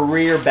having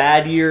career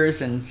bad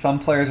years and some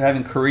players are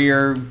having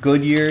career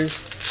good years,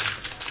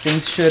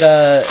 things should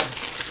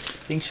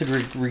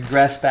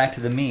regress back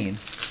to the mean.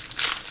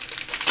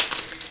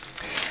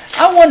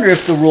 I wonder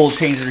if the rule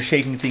changes are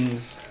shaking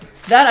things.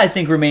 That I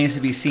think remains to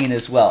be seen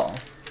as well.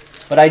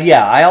 But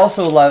I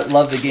also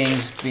love the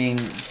games being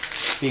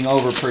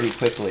over pretty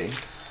quickly.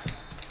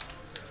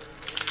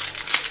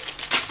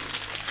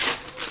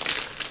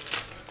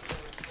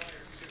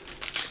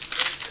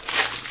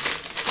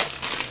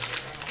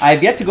 I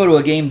have yet to go to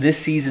a game this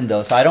season,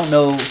 though, so I don't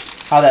know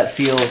how that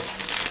feels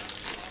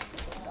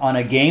on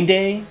a game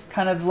day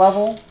kind of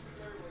level.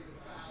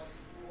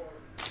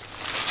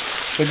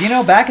 But, you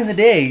know, back in the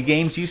day,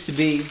 games used to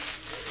be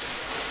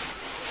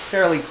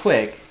fairly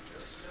quick,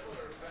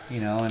 you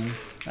know, and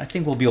I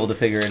think we'll be able to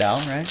figure it out,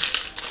 right? I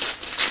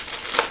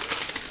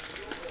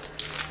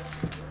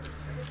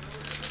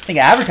think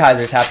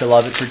advertisers have to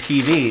love it for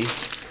TV,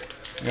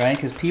 right?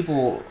 Because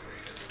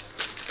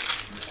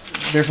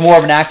there's more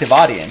of an active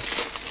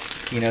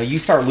audience. You know, you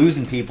start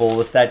losing people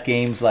if that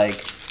game's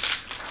like,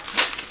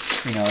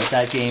 you know, if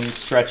that game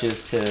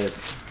stretches to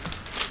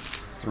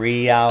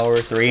 3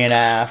 hours,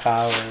 3.5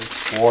 hours,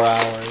 4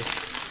 hours.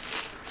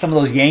 Some of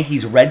those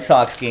Yankees-Red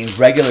Sox games,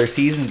 regular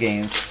season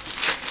games,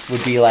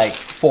 would be like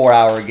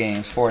 4-hour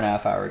games,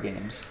 4.5-hour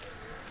games.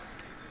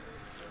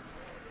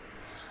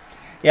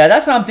 Yeah,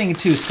 that's what I'm thinking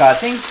too, Scott.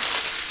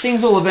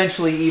 Things will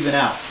eventually even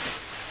out.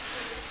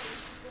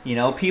 You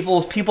know,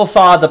 people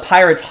saw the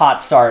Pirates'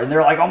 hot start, and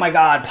they're like, "Oh my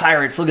God,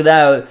 Pirates! Look at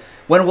that!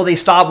 When will they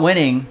stop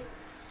winning?"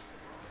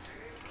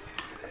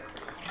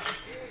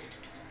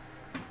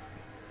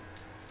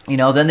 You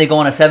know, then they go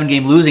on a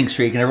 7-game losing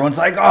streak, and everyone's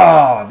like,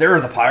 "Oh,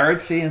 they're the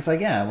Pirates." See, and it's like,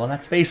 yeah, well,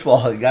 that's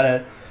baseball. You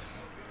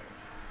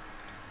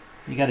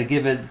You got to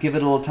give it a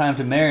little time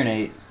to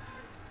marinate.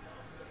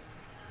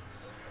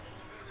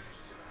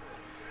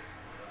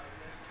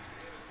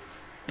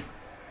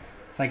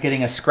 It's like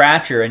getting a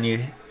scratcher and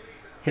you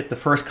hit the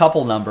first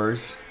couple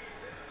numbers.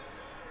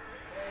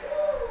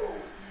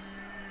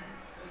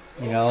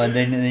 You know, and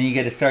then you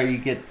get to start, you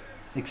get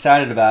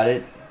excited about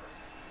it.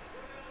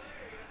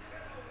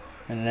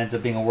 And it ends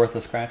up being a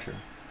worthless scratcher.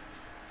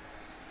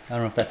 I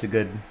don't know if that's a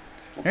good...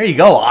 There you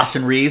go,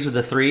 Austin Reeves with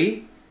the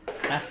 3.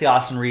 That's the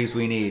Austin Reeves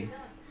we need.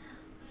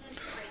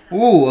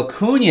 Ooh,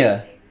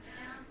 Acuna.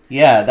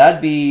 Yeah,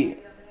 that'd be...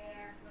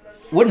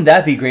 Wouldn't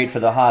that be great for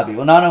the hobby?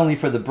 Well, not only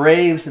for the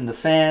Braves and the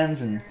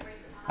fans, and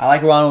I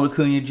like Ronald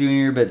Acuna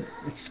Jr., but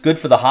it's good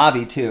for the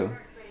hobby, too.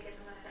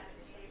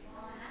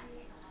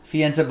 If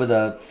he ends up with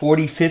a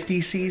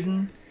 40-50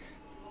 season...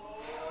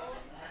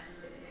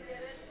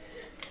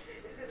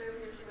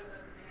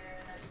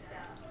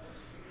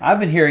 I've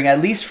been hearing,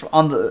 at least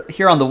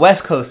here on the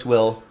West Coast,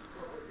 Will,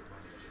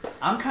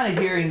 I'm kind of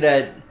hearing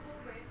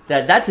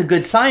that's a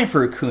good sign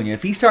for Acuna.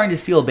 If he's starting to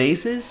steal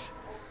bases,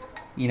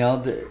 you know,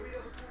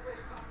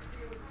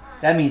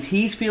 that means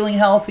he's feeling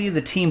healthy.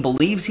 The team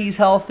believes he's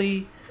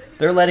healthy.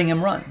 They're letting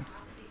him run.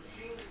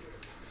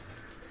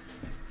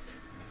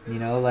 You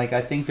know, like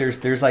I think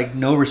there's like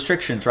no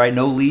restrictions, right?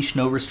 No leash,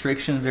 no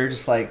restrictions. They're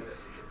just like,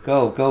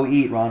 go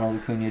eat, Ronald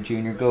Acuna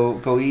Jr.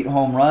 Go eat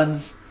home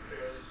runs.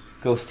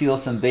 Go steal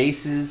some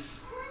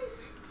bases.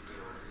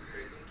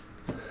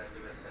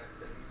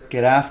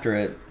 Get after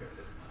it.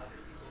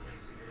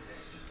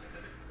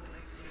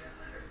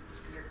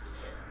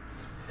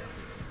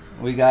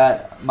 We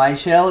got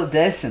Michel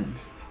Dessen,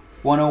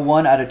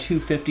 101 out of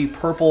 250,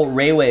 purple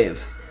Ray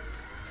Wave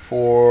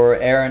for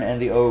Aaron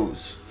and the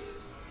O's.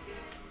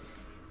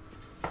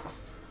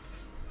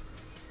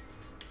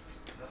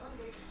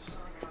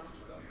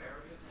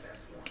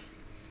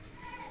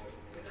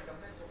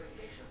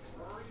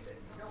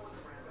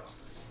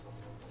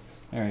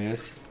 There he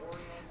is.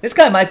 This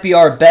guy might be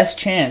our best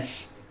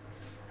chance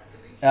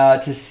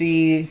to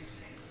see...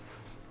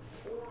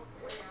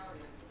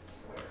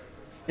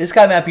 This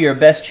guy might be our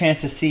best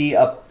chance to see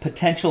a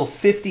potential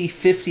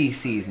 50-50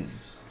 season.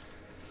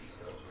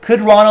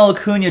 Could Ronald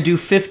Acuna do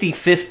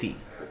 50-50?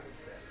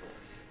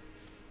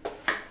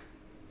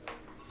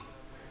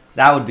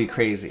 That would be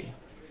crazy.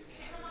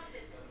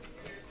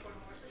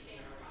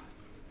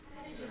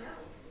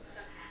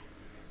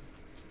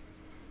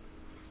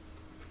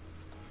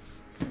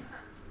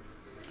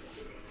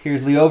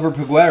 Here's Leover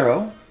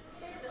Peguero,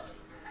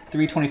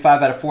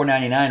 325 out of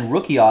 499,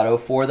 rookie auto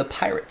for the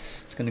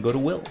Pirates. It's going to go to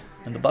Will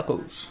and the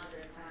Buccos.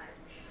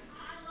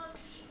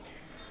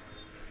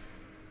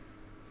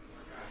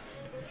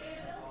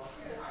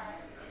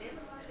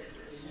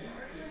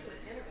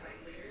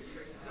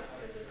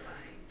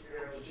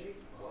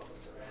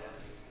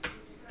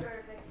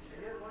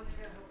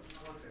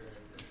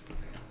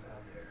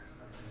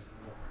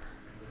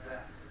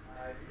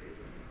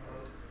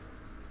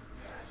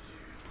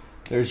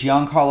 There's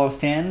Giancarlo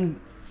Stanton,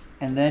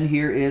 and then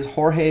here is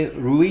Jorge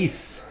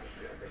Ruiz,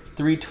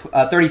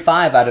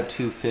 35 out of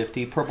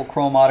 250, purple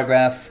chrome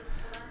autograph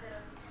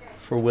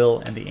for Will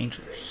and the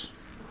Angels.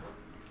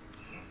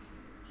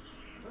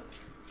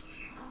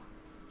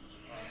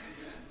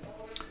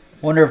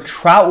 Wonder if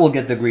Trout will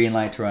get the green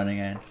light to run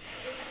again.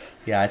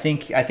 Yeah, I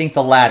think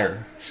the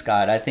latter,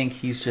 Scott. I think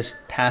he's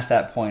just past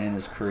that point in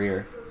his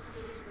career.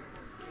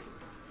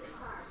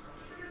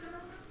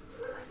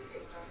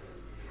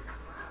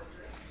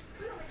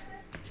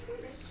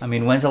 I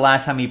mean, when's the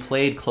last time he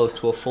played close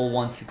to a full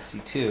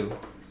 162?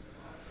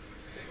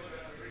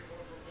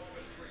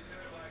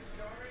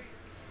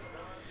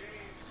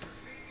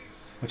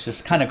 Which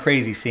is kind of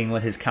crazy seeing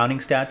what his counting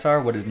stats are,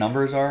 what his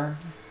numbers are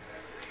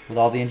with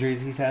all the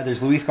injuries he's had.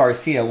 There's Luis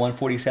Garcia,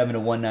 147 to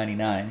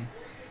 199.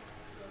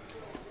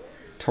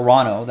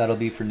 Toronto, that'll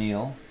be for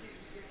Neil.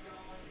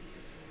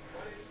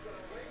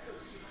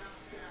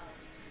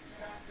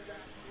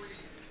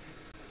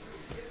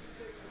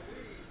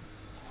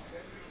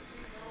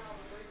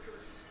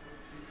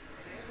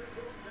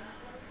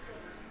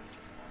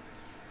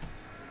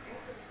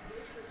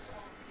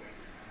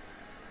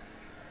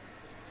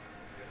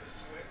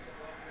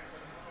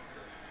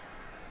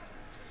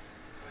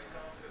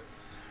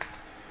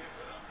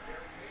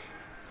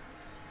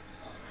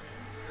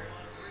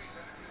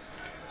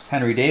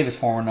 Henry Davis,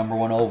 former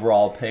 #1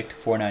 overall pick,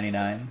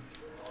 $4.99.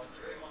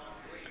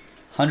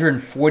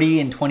 140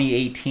 in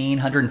 2018,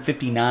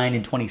 159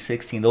 in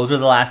 2016. Those are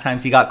the last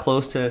times he got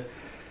close to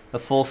a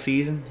full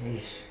season.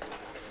 Jeez.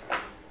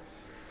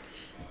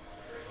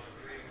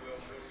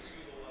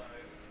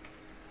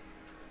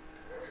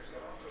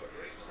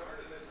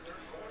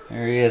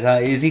 There he is.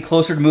 Is he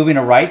closer to moving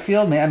to right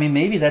field? I mean,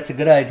 maybe that's a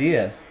good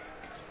idea.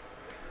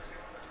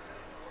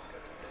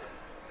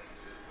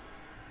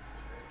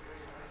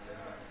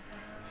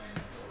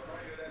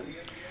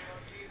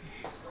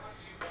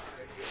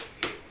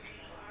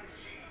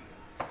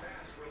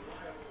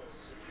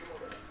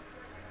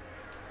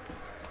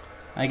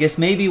 I guess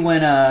maybe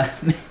when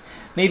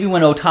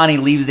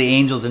Ohtani leaves the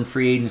Angels in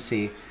free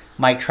agency,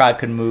 Mike Trout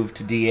could move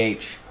to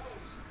DH.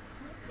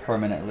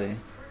 permanently.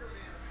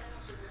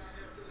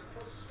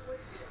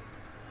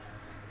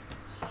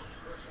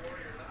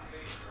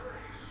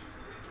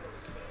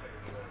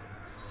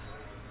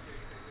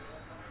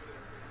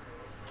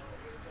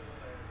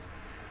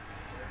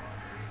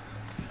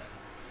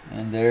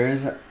 And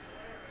there's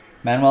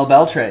Manuel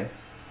Beltre,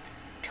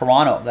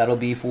 Toronto. That'll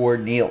be for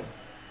Neil.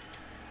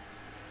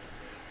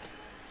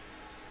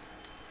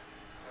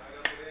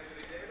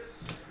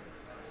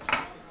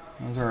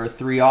 Those are our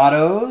 3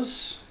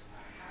 autos.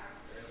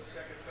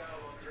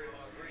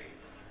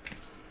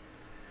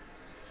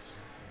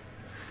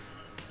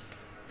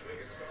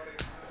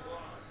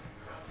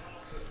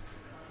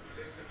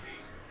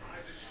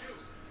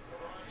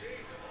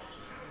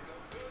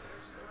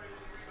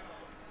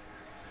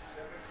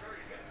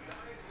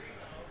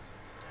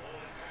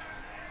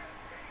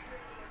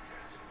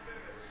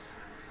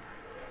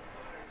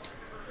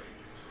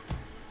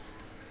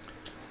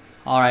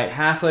 All right,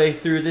 halfway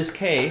through this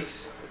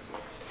case.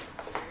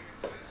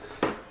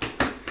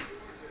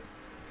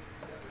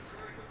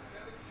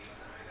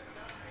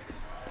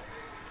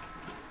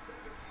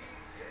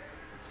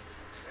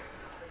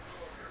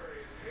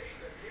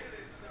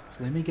 So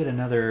let me get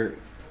another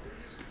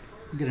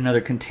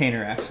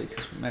container actually,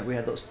 because we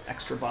had those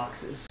extra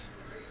boxes.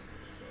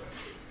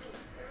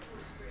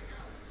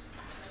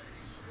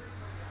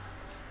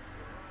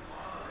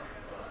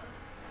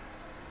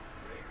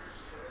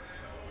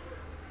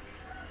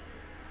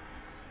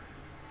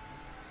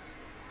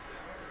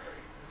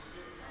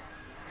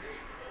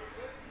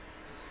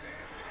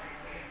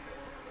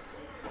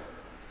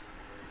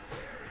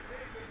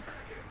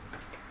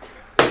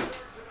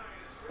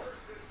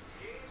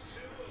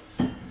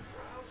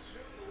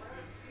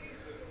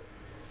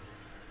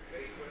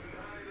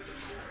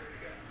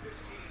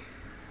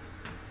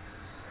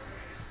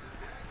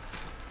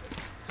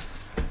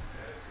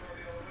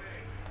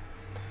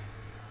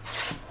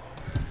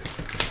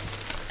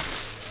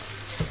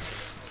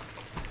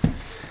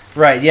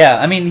 Right, yeah.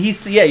 I mean,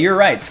 you're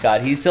right,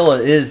 Scott. He still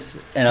is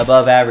an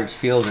above-average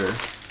fielder.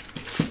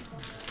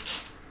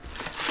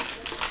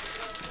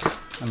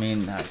 I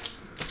mean,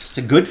 just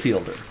a good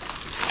fielder.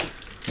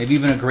 Maybe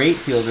even a great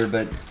fielder,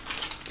 but,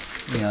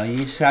 you know, you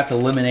just have to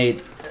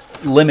limit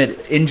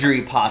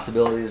injury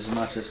possibilities as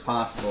much as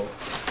possible.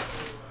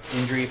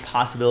 Injury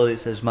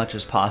possibilities as much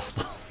as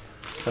possible.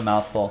 It's a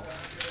mouthful.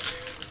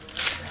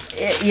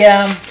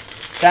 Yeah,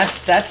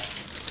 that's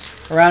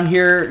around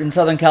here in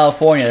Southern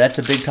California, that's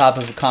a big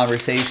topic of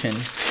conversation.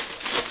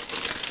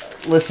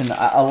 Listen,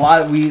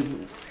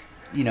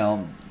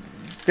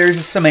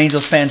 there's some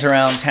Angels fans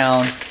around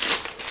town,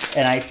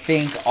 and I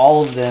think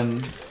all of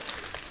them,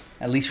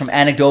 at least from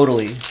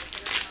anecdotally,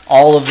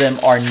 all of them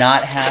are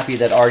not happy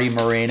that Artie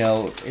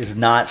Moreno is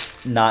not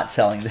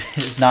selling the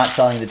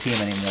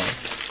team anymore.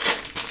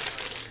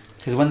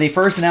 Because when they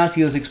first announced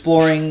he was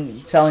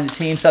exploring selling the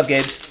team,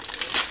 Gabe,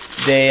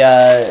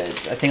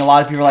 I think a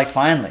lot of people were like,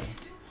 finally.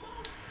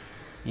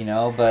 You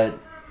know, but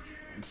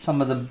some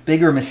of the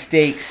bigger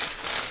mistakes,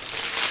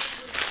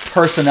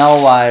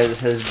 personnel-wise,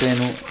 has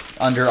been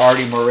under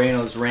Artie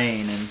Moreno's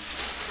reign, and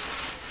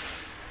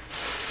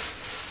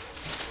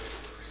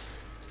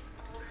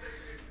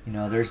you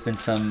know, there's been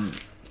some,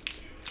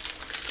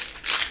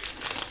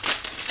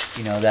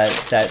 you know,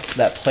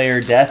 that player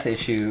death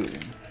issue.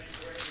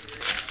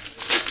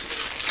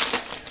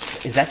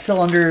 Is that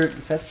still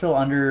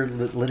under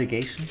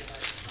litigation?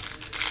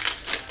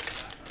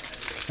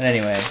 And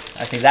anyway,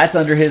 I think that's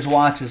under his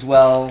watch as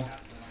well.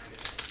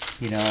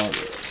 You know,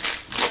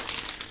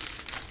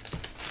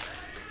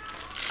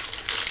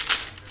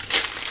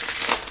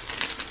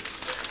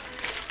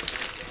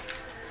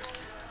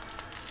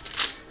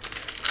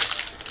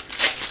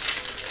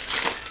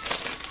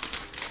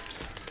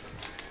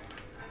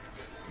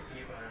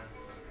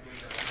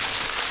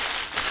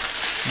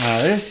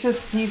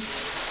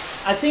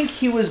 I think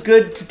he was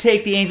good to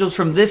take the Angels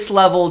from this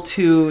level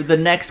to the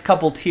next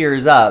couple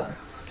tiers up.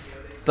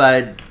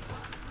 But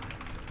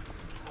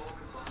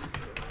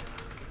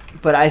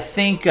I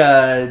think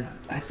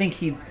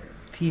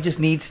he just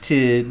needs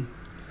to,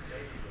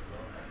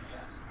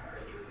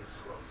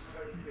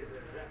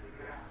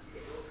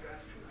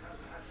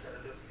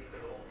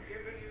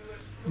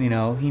 you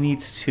know, he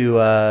needs to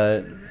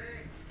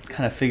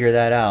kind of figure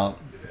that out.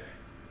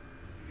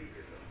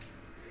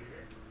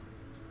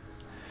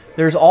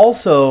 There's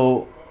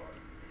also,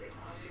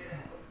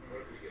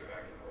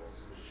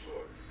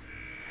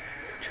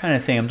 trying to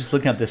think, I'm just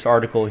looking up this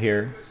article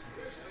here.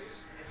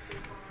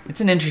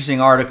 It's an interesting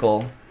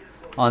article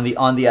on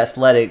the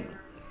Athletic.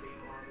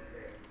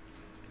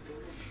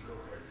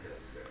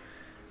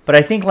 But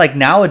I think like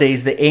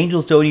nowadays the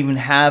Angels don't even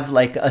have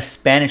like a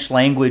Spanish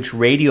language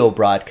radio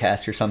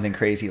broadcast or something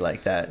crazy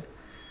like that.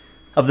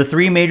 Of the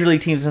 3 major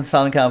league teams in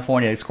Southern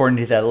California, according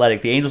to the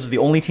Athletic, the Angels are the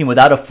only team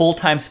without a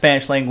full-time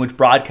Spanish language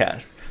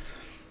broadcast.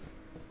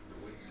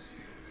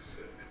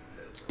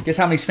 Guess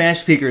how many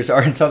Spanish speakers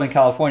are in Southern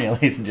California,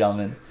 ladies and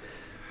gentlemen?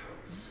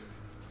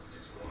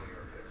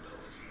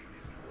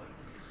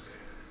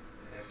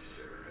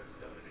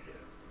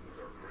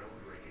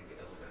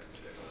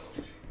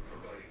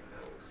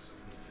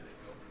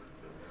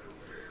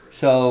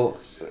 So,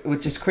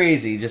 which is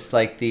crazy, just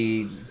like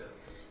the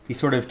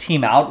sort of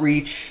team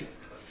outreach,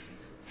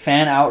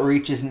 fan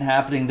outreach isn't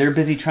happening. They're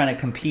busy trying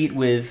to compete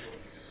with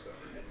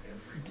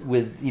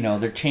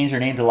they changed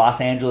their name to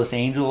Los Angeles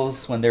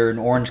Angels when they're in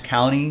Orange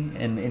County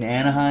in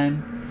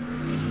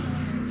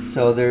Anaheim.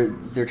 So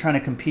they're trying to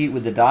compete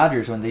with the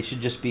Dodgers when they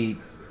should just be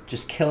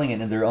killing it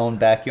in their own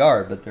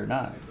backyard, but they're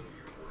not.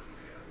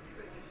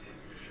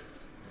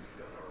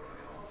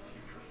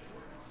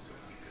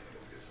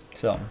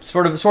 So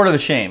sort of a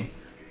shame.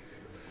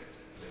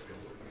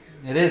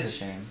 It is a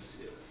shame.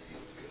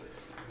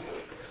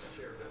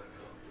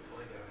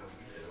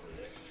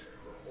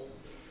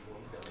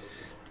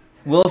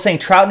 Will is saying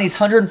Trout needs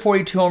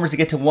 142 homers to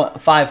get to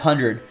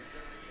 500.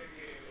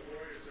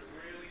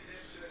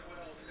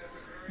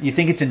 You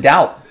think it's in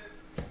doubt?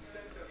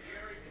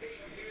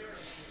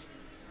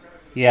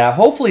 Yeah,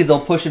 hopefully they'll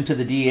push him to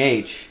the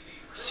DH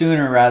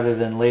sooner rather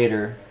than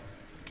later,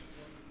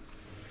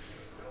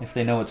 if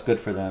they know it's good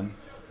for them.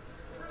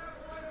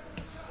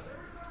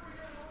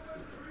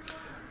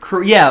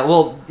 Yeah,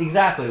 well,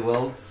 exactly,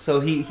 Will. So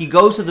he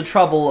goes to the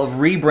trouble of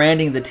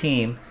rebranding the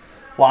team,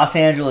 Los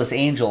Angeles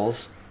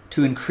Angels,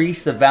 to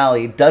increase the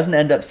value. Doesn't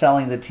end up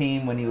selling the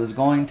team when he was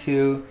going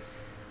to.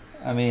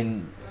 I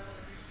mean,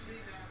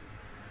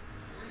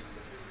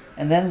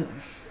 and then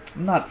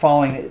I'm not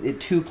following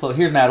it too close.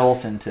 Here's Matt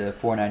Olson to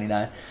 $4.99.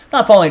 I'm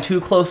not following it too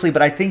closely,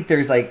 but I think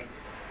there's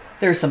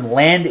some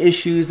land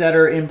issues that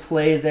are in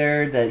play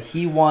there that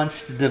he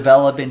wants to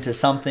develop into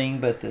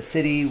something, but the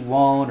city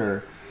won't,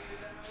 or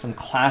some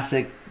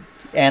classic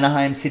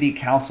Anaheim City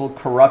Council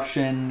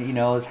corruption,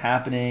 is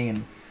happening,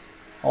 and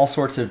all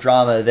sorts of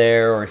drama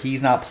there, or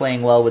he's not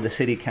playing well with the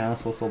city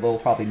council, so they'll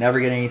probably never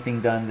get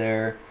anything done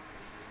there.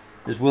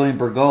 There's William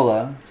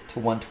Bergola to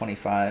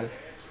 125.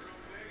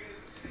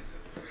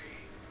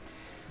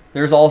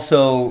 There's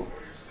also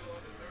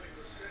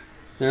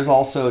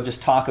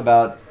just talk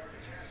about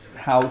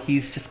how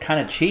he's just kind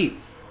of cheap,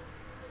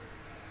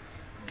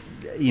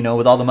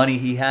 with all the money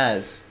he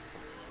has.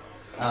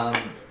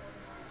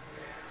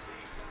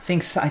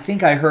 I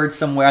think I heard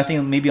somewhere, I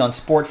think maybe on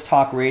Sports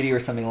Talk Radio or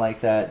something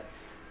like that,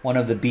 one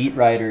of the beat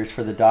writers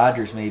for the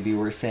Dodgers maybe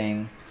were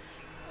saying,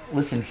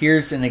 listen,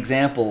 here's an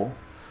example,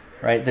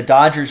 right? The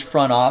Dodgers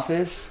front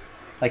office,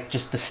 like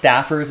just the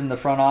staffers in the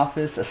front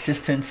office,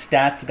 assistants,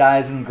 stats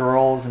guys and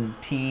girls and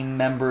team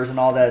members and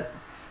all that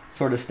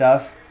sort of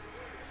stuff,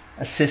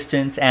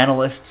 assistants,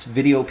 analysts,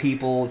 video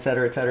people, et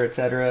cetera, et cetera, et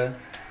cetera,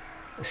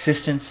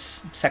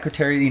 assistants,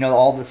 secretary,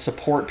 all the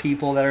support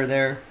people that are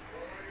there,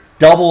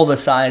 double the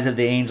size of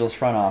the Angels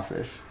front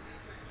office.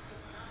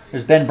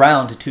 There's Ben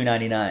Brown to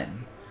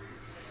 $2.99.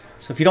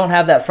 So if you don't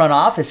have that front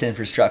office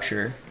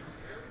infrastructure,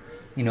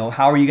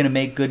 how are you going to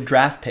make good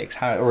draft picks?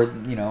 How are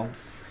you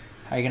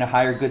going to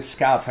hire good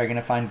scouts? How are you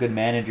going to find good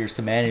managers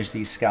to manage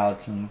these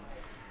scouts and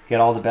get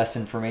all the best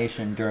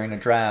information during a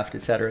draft,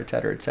 et cetera, et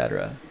cetera, et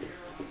cetera?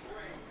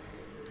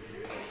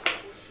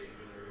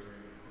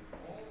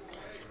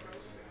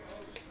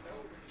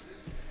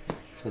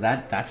 So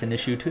that's an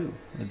issue too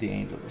with the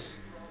Angels.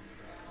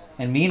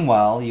 And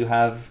meanwhile, you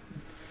have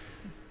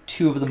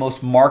two of the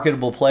most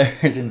marketable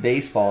players in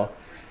baseball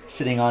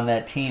sitting on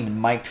that team,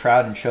 and Mike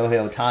Trout and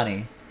Shohei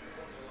Ohtani.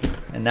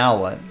 And now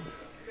what?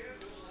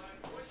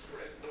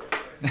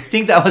 I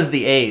think that was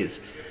the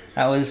A's.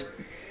 That was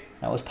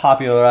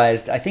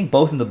popularized, I think,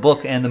 both in the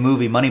book and the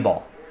movie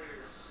Moneyball.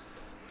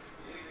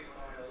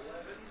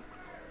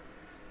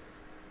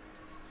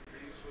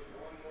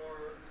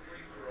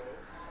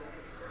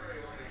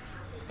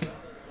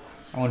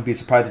 I wouldn't be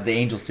surprised if the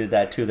Angels did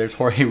that too. There's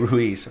Jorge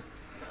Ruiz,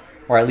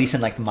 or at least in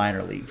the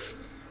minor leagues.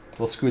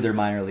 They'll screw their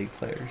minor league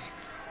players.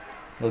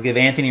 They'll give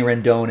Anthony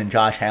Rendon and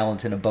Josh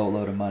Hamilton a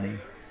boatload of money.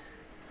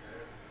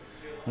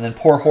 And then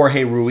poor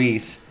Jorge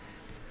Ruiz,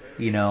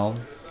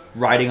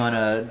 riding on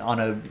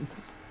a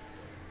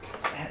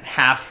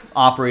half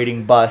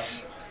operating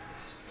bus,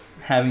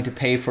 having to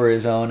pay for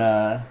his own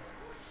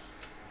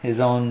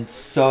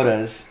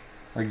sodas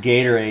or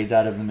Gatorades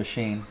out of the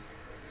machine.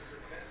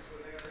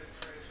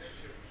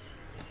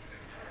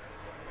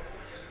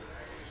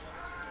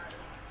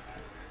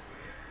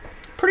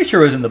 Pretty sure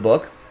it was in the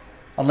book,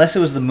 unless it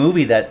was the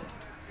movie that,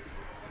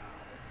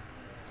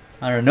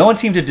 I don't know. No one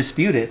seemed to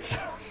dispute it. So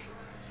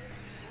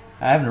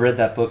I haven't read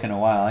that book in a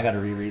while. I got to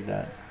reread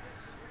that.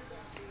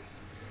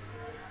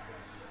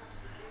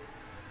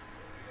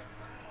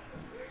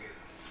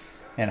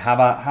 And how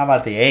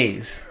about the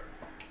A's?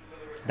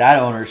 That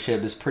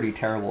ownership is pretty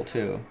terrible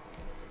too.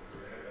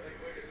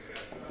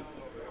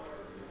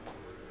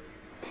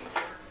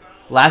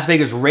 Las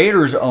Vegas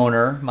Raiders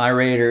owner, my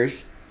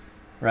Raiders,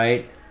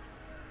 right?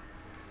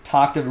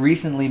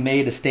 Recently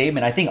made a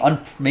statement, I think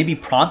maybe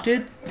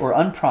prompted or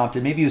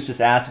unprompted. Maybe he was just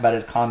asked about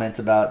his comments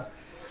about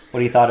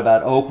what he thought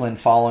about Oakland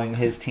following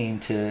his team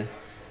to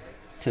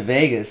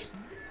Vegas.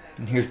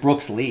 And here's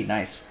Brooks Lee.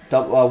 Nice.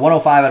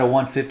 105 out of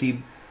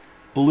 150.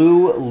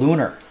 Blue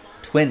Lunar.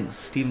 Twins.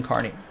 Stephen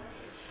Carney.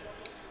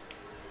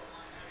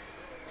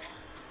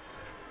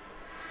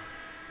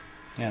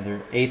 Yeah,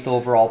 their 8th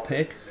overall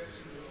pick.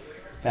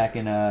 back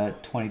in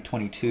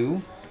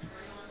 2022.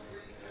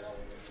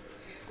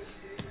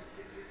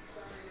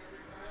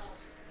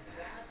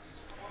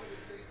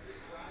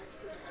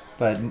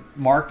 But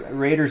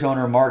Raiders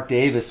owner Mark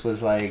Davis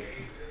was like,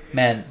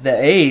 man, the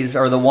A's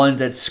are the ones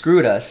that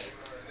screwed us.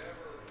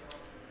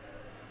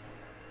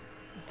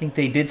 I think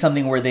they did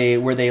something where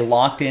they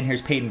locked in.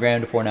 Here's Peyton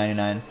Graham to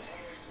 499.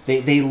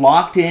 They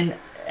locked in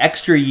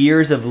extra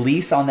years of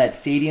lease on that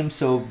stadium,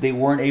 so they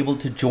weren't able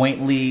to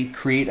jointly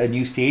create a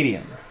new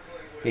stadium,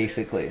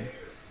 basically.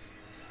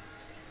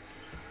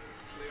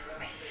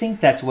 I think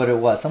that's what it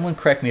was. Someone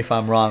correct me if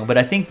I'm wrong, but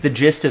I think the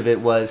gist of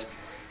it was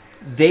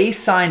they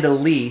signed a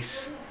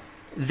lease,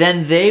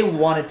 then they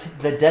wanted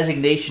the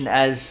designation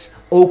as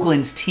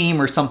Oakland's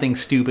team or something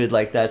stupid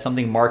like that,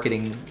 something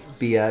marketing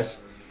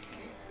BS.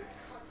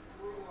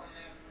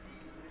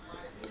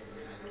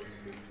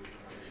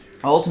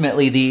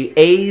 Ultimately, the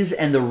A's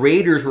and the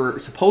Raiders were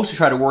supposed to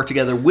try to work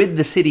together with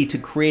the city to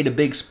create a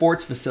big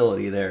sports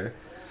facility there.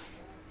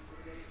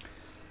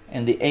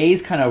 And the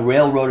A's kind of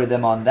railroaded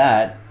them on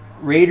that.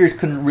 Raiders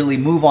couldn't really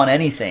move on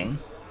anything,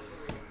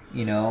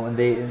 you know, and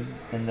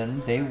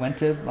then they went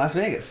to Las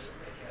Vegas.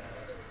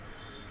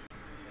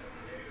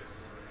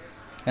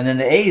 And then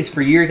the A's,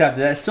 for years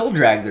after that, still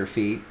dragged their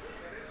feet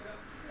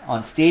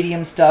on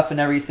stadium stuff and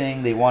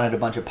everything. They wanted a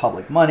bunch of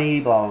public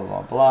money, blah, blah,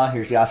 blah, blah.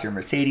 Here's Yasser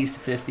Mercedes to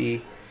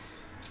 50.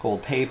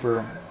 Gold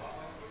paper,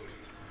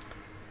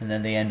 and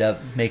then they end up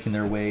making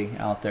their way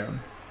out there.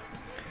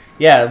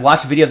 Yeah,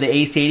 watch a video of the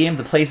A Stadium.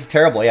 The place is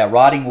terrible. Yeah,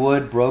 rotting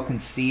wood, broken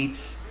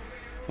seats.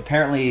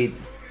 Apparently,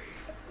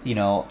 you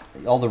know,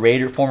 all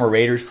the former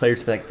Raiders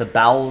players, like the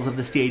bowels of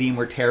the stadium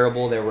were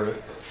terrible. There were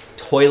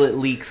toilet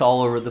leaks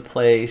all over the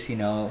place, you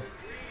know.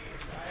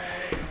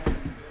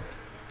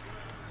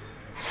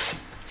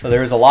 So there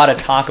was a lot of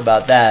talk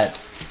about that.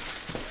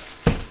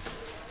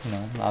 You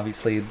know,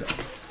 obviously, you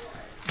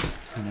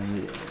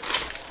know,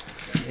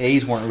 the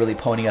A's weren't really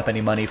ponying up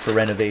any money for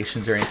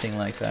renovations or anything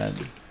like that.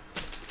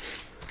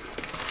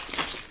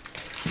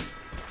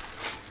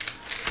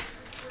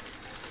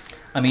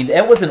 I mean,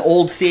 that was an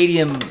old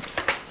stadium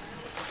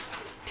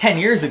 10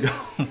 years ago,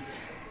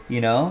 you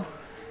know?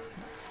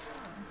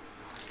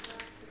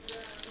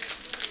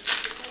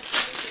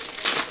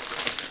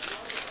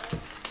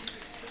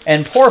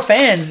 And poor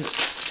fans,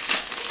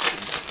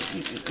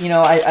 you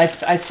know, I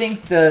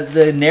think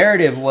the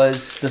narrative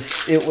was the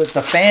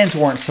fans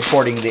weren't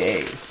supporting the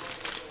A's,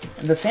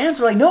 and the fans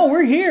were like, no,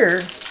 we're here.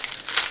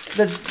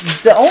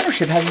 The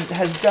ownership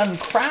has done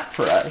crap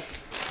for us.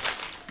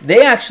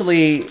 They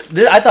actually,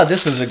 I thought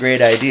this was a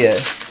great idea.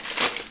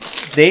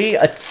 They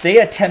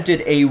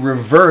attempted a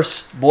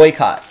reverse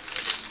boycott.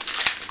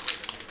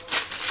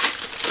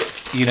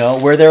 You know,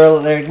 where they're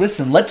like,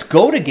 listen, let's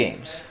go to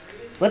games.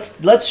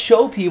 Let's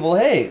show people,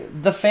 hey,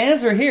 the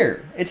fans are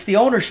here. It's the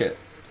ownership.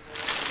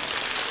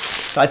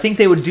 So I think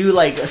they would do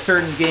like a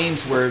certain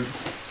games where,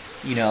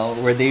 you know,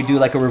 where they do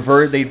like a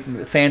reverse.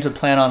 Fans would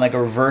plan on like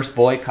a reverse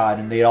boycott,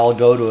 and they'd all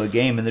go to a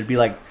game, and there'd be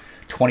like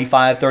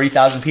 25,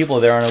 30,000 people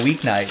there on a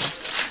weeknight,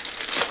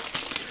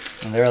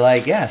 and they're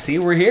like, yeah, see,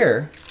 we're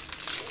here.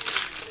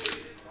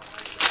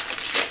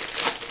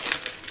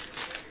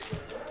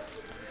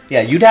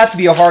 Yeah, you'd have to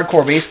be a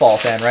hardcore baseball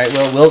fan, right?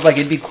 Well, like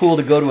it'd be cool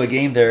to go to a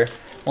game there.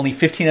 Only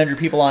 1,500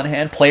 people on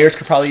hand. Players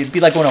could probably, it'd be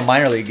like going to a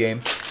minor league game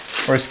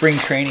or a spring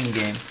training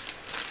game.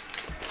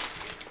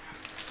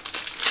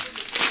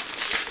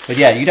 But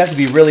yeah, you'd have to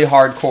be really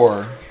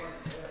hardcore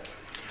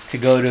to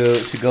go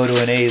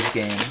to an A's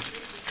game.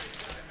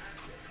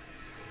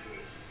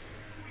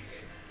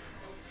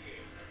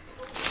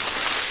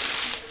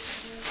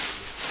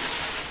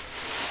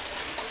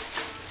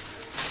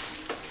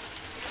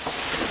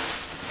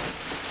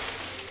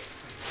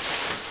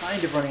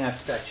 Kind of running out of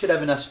spec. Should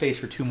have enough space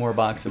for 2 more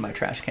boxes in my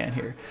trash can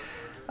here.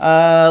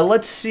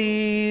 Let's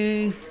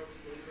see.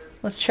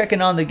 Let's check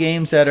in on the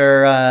games that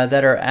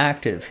are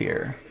active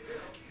here.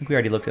 I think we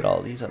already looked at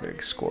all these other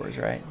scores,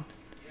 right?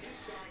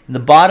 In the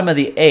bottom of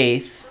the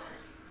 8th,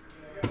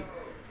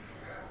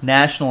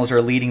 Nationals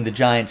are leading the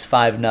Giants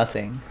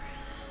 5-0.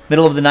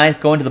 Middle of the 9th,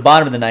 going to the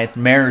bottom of the 9th,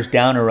 Mariners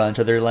down a run,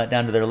 so they're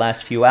down to their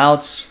last few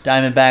outs.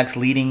 Diamondbacks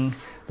leading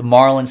the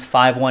Marlins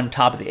 5-1,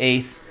 top of the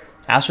 8th.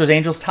 Astros,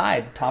 Angels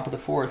tied, top of the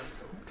 4th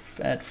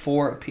at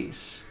 4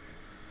 apiece.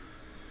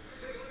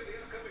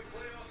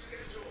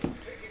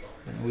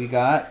 And we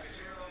got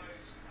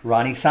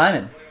Ronnie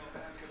Simon.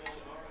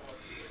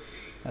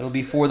 That'll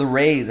be for the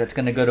Rays. That's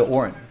going to go to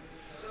Oren.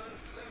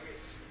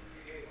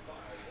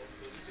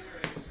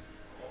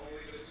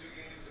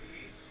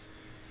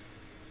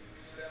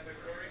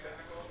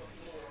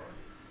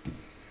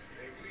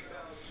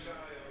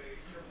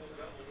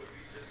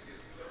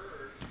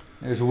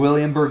 There's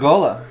William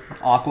Bergolla,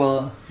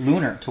 Aqua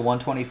Lunar to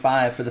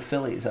 125 for the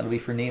Phillies. That'll be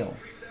for Neil.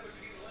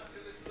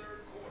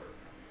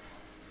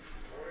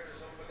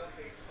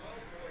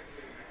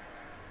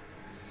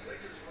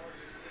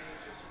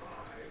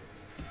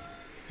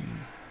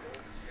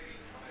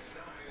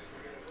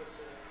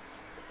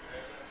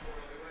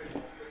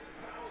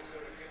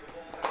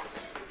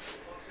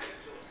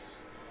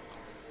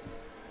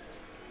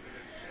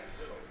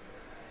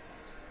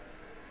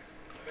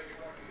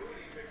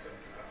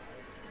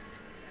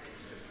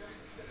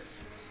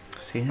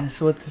 See,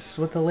 this is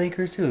what the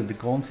Lakers do. The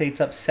Golden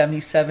State's up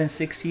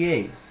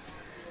 77-68.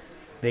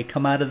 They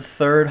come out of the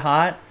third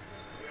hot.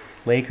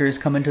 Lakers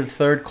come into the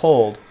third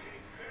cold.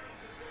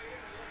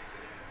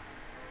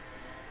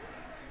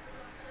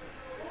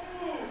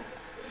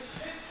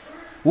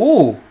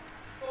 Ooh.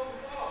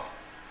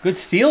 Good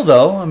steal,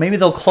 though. Maybe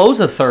they'll close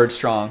the third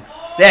strong.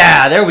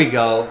 Yeah, there we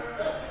go.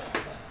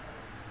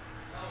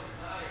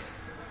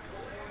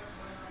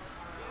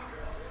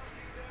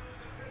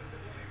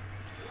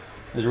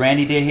 There's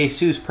Randy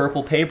DeJesus,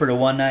 purple paper to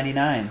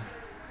 199.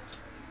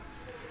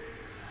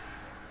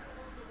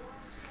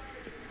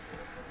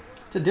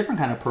 It's a different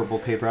kind of purple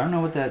paper. I don't know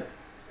what that...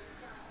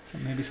 So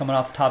maybe someone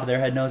off the top of their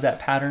head knows that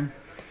pattern.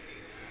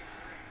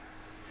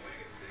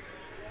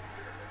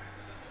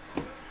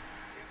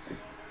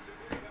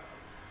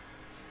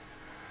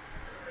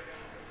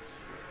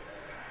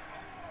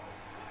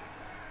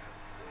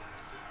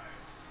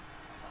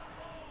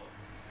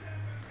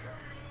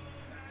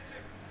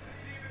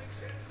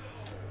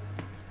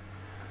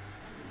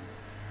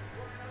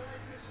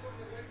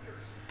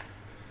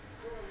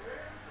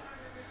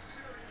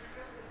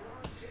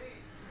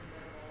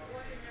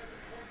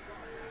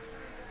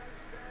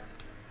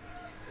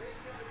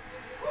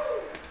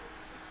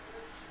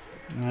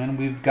 And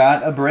we've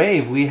got a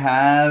Brave. We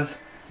have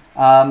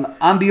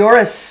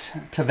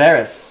Ambioris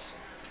Tavares.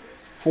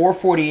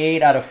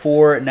 448 out of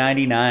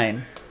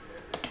 499.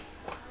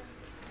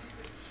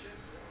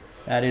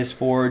 That is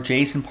for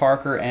Jason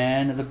Parker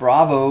and the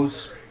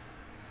Bravos.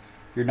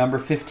 Your number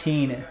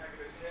 15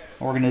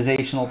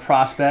 organizational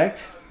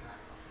prospect.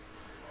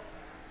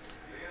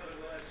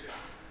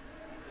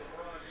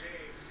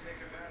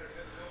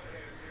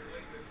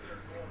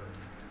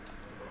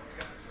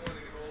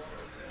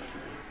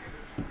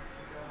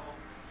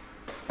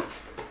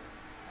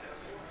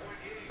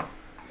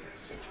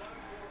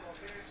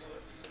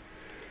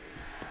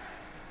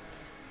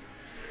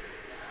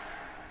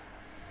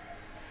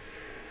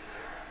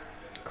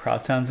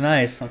 Crowd sounds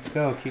nice. Let's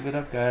go. Keep it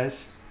up,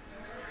 guys.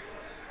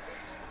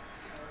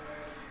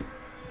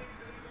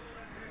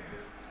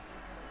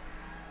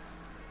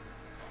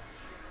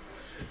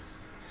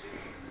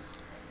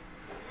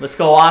 Let's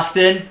go,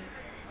 Austin.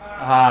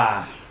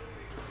 Ah.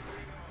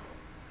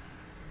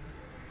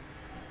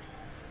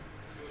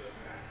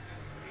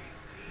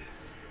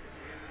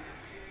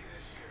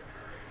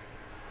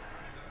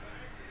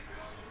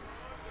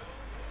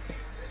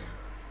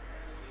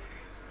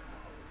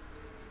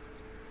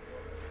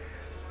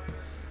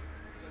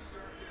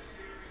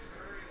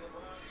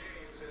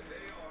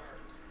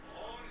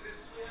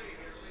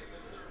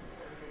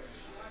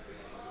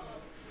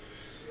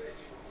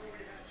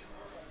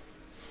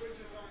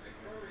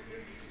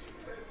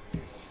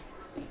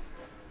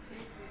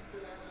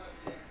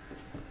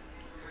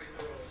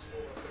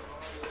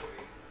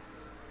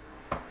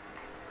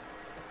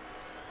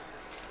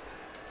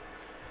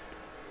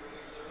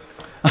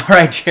 All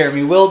right,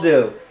 Jeremy, will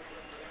do.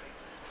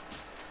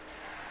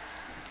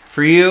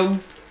 For you,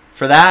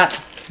 for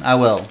that, I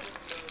will.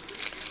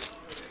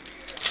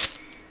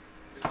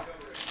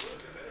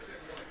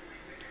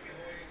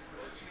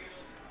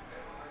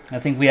 I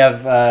think we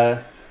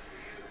have,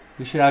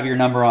 we should have your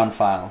number on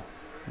file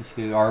if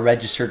you are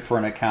registered for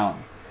an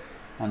account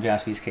on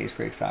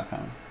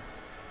jaspyscasebreaks.com.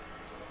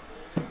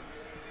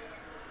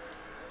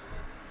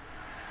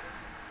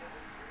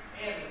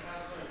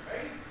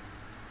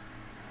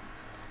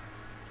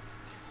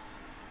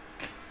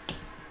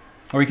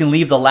 Or you can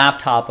leave the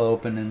laptop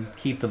open and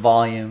keep the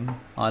volume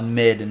on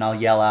mid, and I'll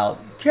yell out,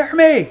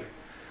 "Jeremy,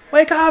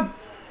 wake up!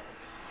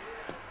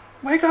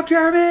 Wake up,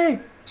 Jeremy!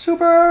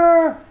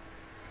 Super!"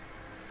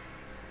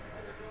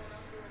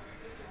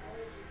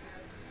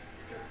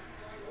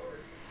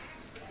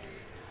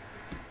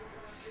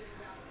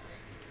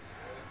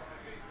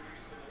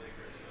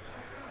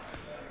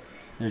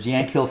 There's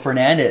Yankiel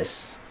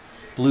Fernandez.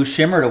 Blue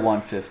Shimmer to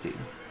 150.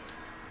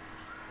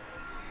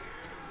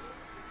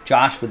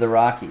 Josh with the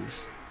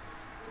Rockies.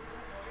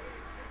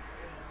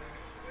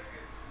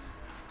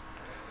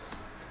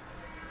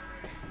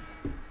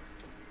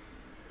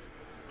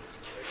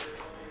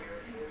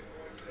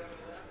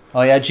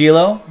 Oh yeah,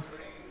 Gilo.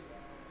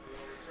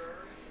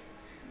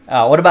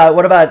 What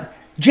about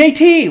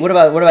JT? What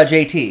about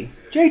JT?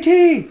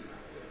 JT.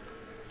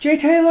 Jay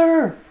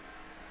Taylor.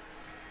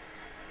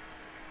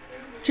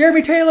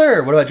 Jeremy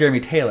Taylor. What about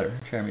Jeremy Taylor?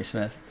 Jeremy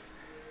Smith.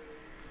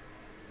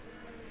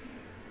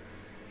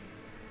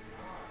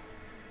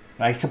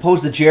 I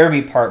suppose the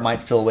Jeremy part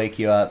might still wake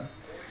you up.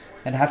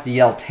 I'd have to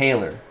yell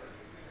Taylor.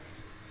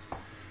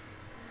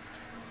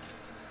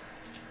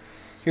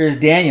 Here's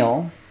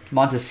Daniel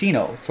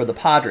Montesino for the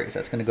Padres.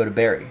 That's going to go to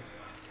Barry.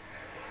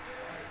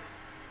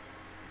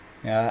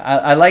 Yeah,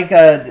 I like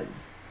Gabe's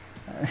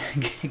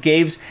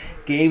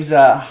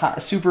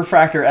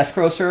Superfractor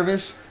escrow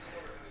service.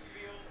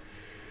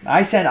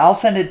 I'll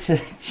send it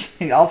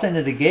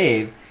to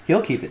Gabe.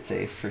 He'll keep it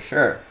safe for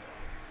sure.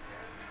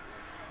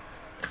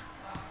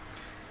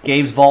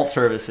 Gabe's Vault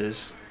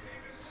Services.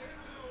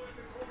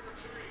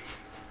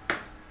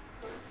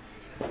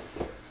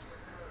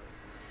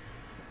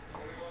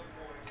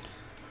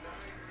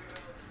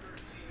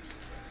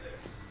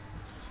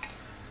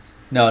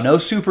 No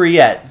super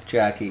yet,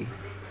 Jackie.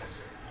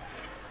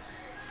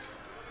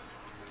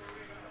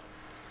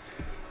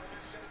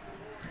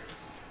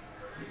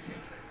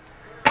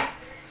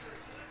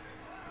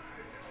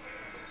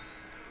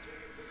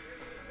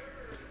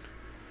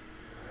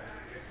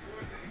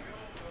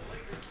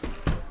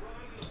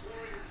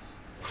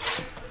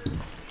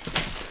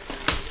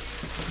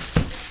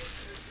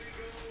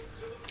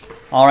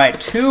 All right,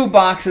 2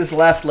 boxes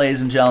left,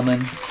 ladies and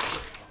gentlemen.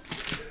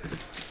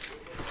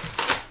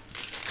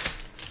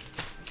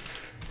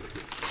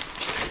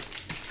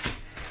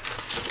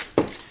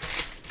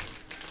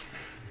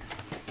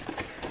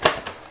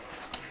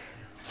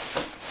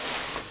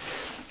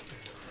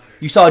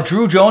 You saw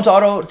Drew Jones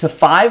auto to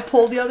 5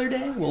 pull the other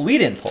day? Well, we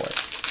didn't pull it.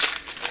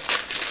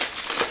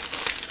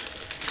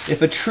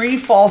 If a tree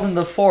falls in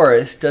the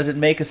forest, does it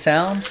make a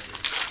sound?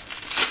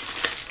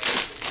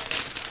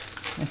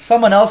 If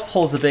someone else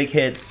pulls a big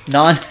hit,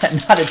 not at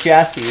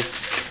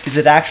Jaspy's, is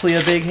it actually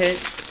a big hit?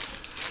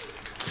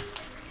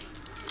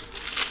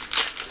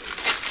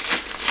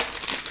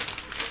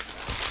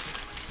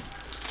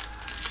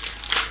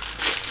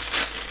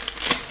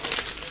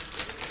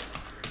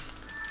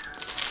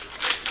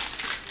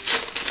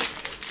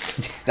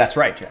 That's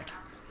right, Jack.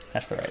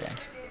 That's the right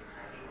answer.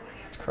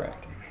 That's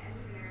correct.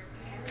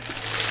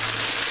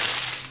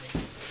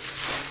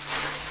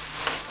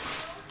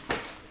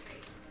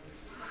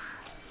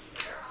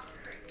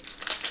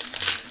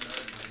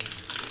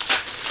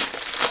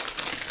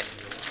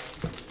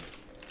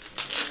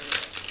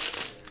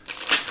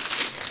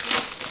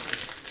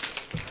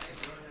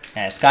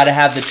 And it's got to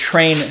have the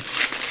train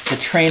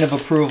of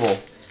approval.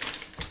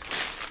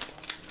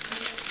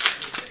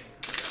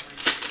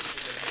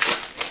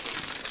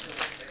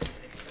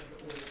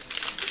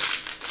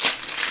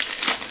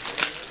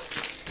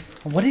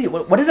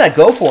 What does that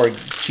go for,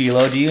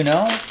 Chilo? Do you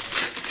know?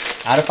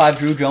 Out of 5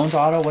 Drew Jones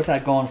auto, what's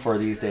that going for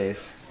these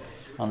days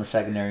on the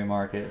secondary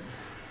market?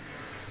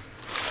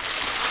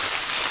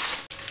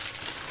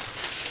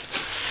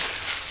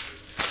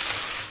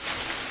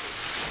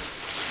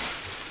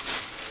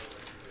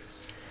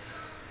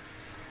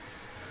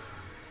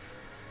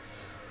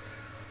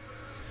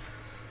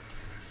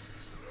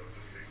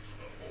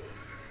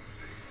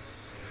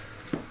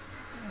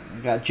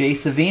 We got Jay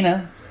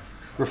Savina.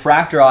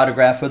 Refractor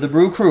autograph for the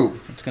Brew Crew.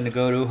 It's going to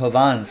go to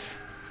Havans.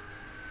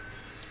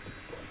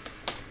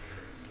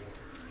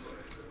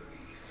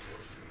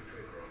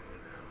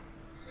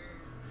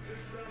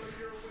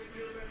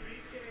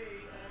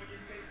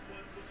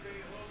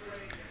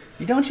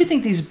 Don't you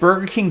think these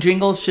Burger King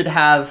jingles should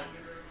have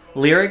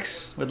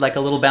lyrics with like a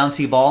little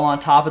bouncy ball on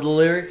top of the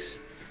lyrics,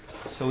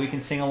 so we can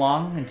sing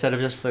along instead of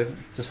just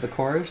the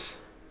chorus?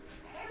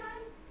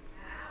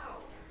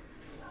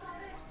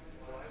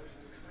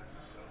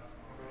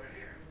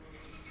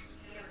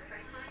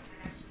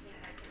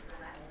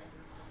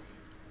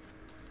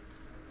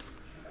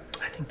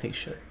 I think they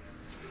should.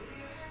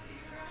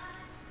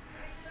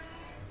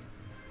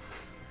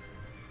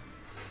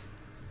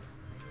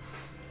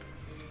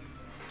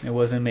 It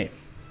wasn't me.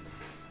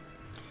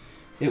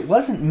 It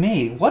wasn't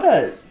me. What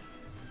a...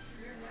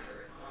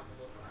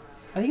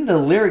 I think the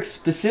lyrics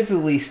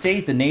specifically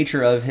state the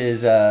nature of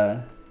his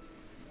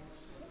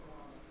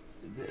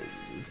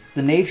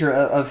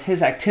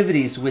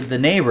activities with the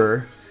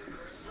neighbor,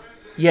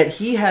 yet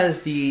he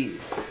has the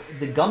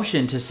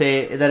gumption to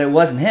say that it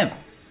wasn't him.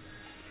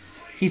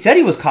 He said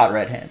he was caught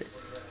red-handed.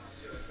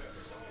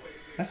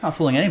 That's not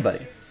fooling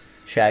anybody,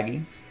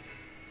 Shaggy.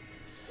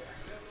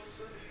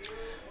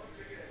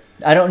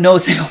 I don't know a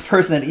single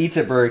person that eats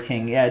at Burger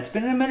King. Yeah, it's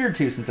been a minute or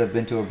two since I've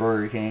been to a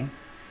Burger King.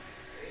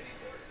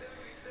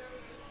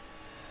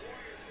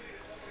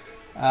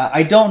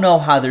 I don't know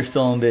how they're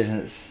still in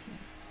business.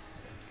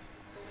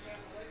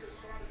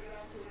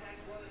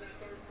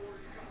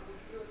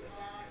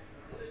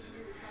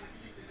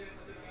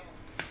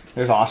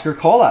 There's Oscar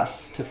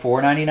Colas to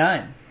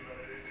 $4.99.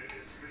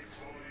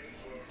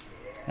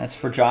 That's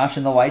for Josh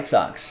and the White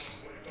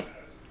Sox.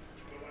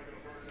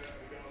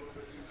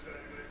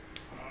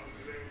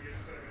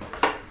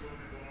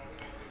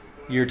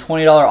 Your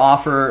 $20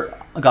 offer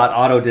got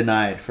auto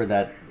denied for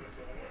that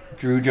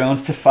Drew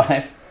Jones to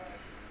 5.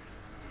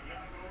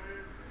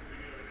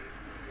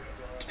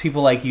 It's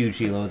people like you,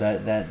 Gilo,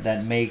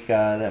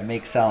 that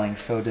make selling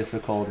so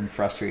difficult and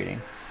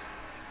frustrating.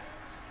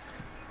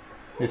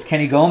 There's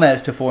Kenny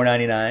Gomez to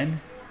 $4.99.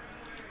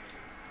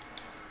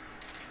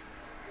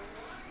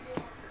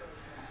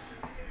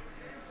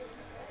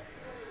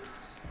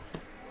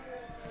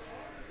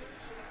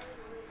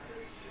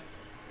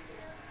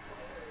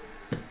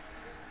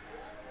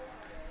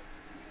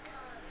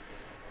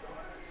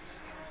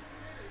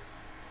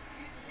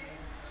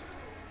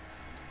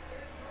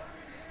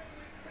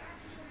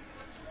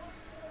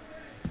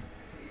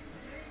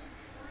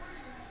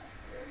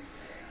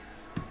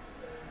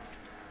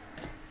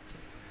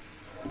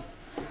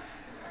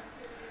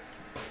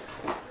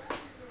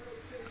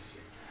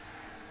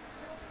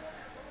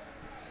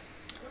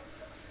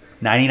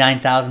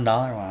 $99,000.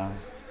 Wow.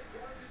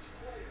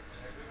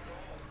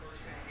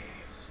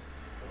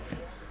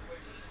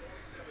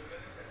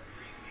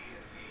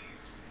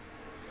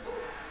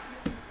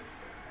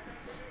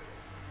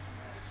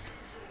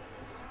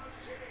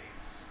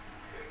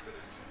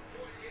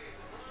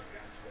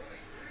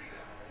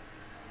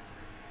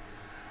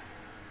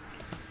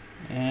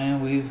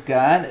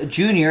 got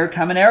Junior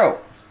Caminero,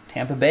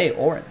 Tampa Bay,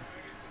 Oren.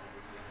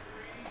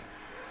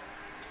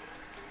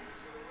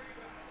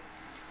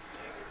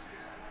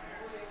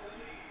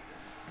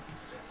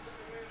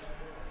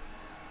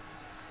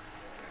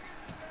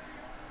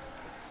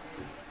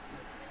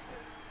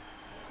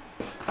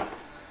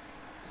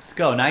 Let's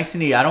go. Nice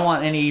and easy. I don't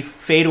want any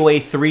fadeaway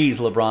threes,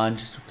 LeBron.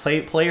 Just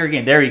play your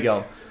game. There you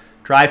go.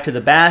 Drive to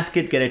the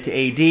basket, get it to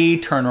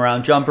AD,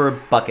 turnaround jumper,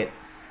 bucket.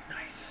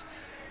 Nice.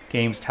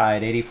 Game's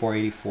tied,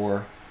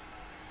 84-84.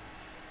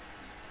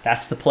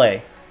 That's the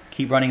play.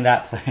 Keep running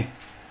that play.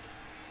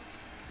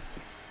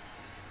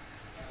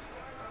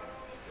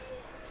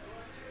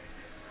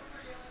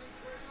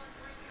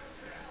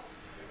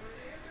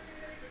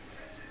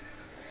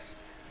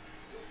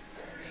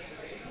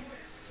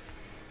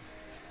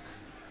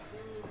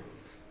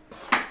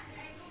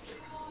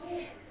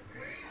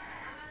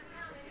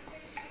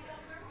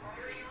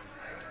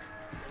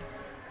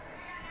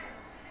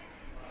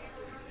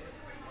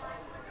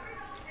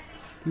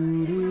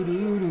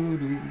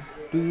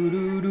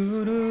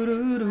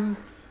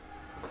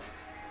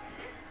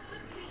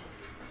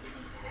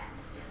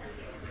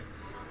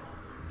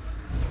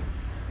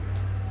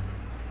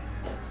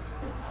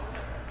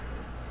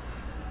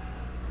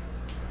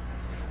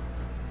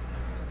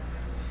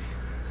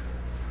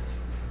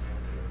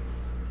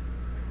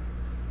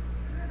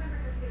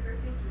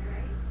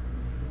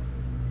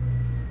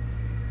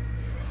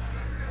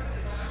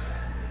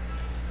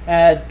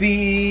 At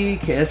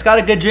BK. It's got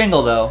a good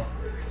jingle, though.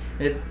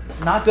 It's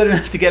not good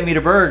enough to get me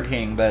to Burger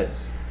King, but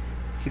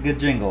it's a good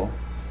jingle.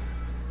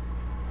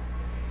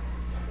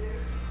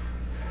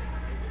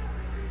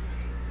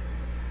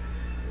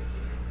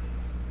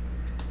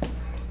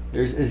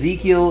 There's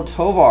Ezekiel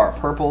Tovar,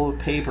 purple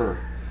paper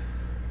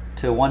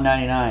to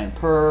 $1.99.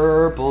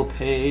 Purple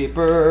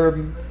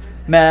paper,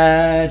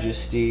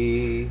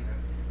 majesty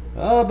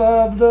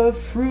above the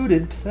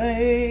fruited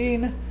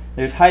plain.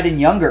 There's Hayden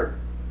Younger.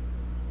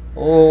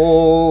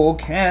 Oh,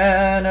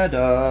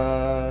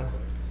 Canada,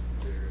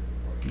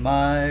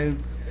 my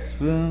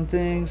spoon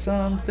thinks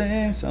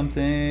something,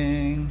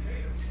 something.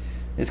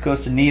 This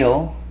goes to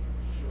Neil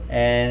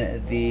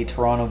and the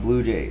Toronto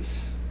Blue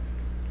Jays.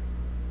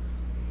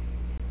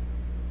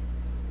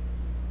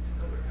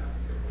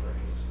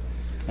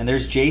 And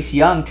there's Jace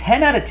Young,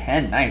 10 out of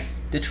 10. Nice.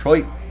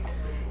 Detroit.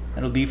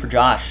 That'll be for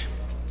Josh.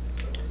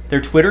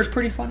 Their Twitter's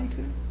pretty funny,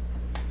 too.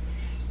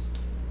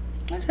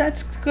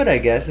 That's good, I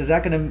guess. Is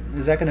that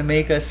gonna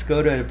make us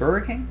go to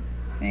Burger King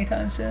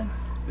anytime soon?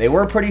 They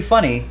were pretty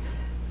funny.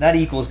 That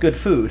equals good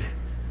food.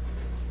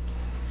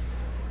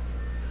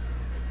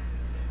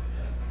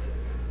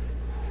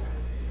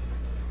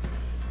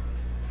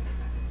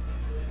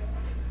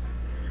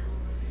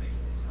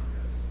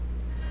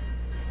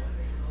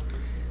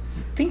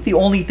 I think the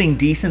only thing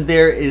decent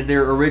there is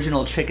their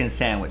original chicken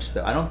sandwich,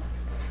 though. I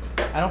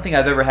don't think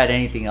I've ever had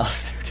anything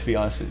else there, to be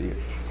honest with you.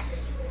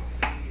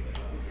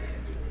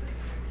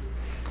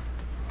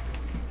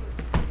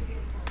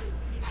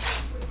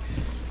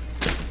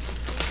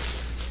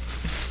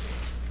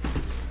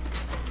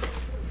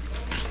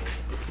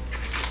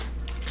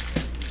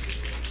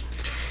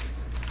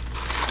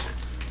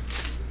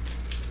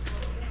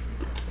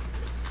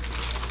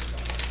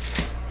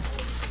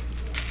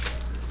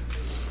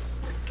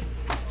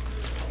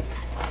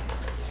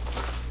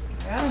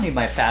 I don't need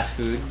my fast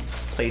food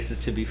places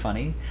to be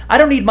funny. I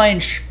don't need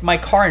my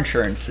car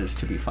insurances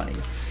to be funny.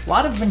 A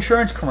lot of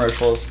insurance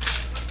commercials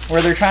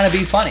where they're trying to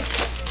be funny.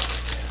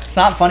 It's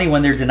not funny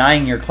when they're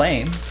denying your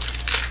claim.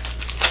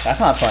 That's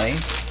not funny.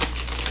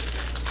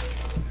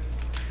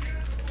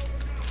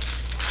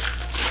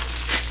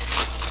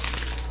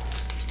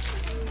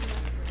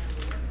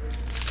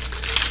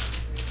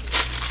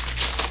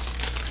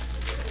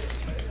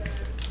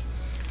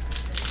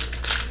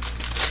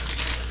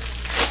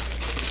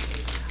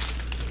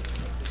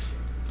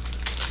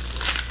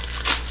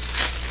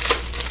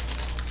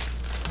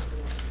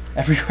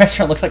 Every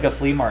restaurant looks like a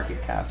flea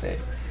market cafe.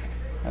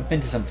 I've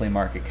been to some flea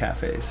market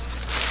cafes.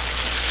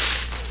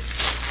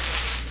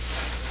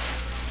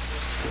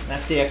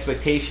 That's the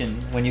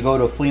expectation when you go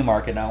to a flea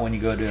market, not when you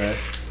go to a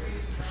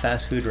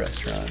fast food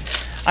restaurant.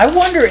 I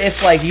wonder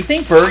if, like, do you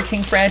think Burger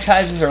King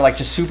franchises are like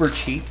just super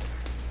cheap?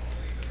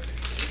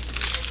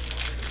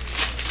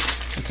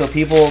 And so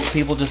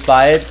people just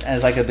buy it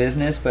as like a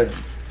business, but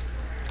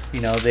you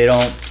know, they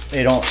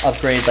don't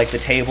upgrade like the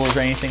tables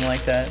or anything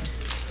like that.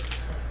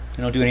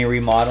 They don't do any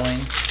remodeling,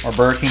 or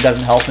Burger King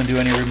doesn't help them do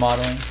any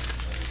remodeling.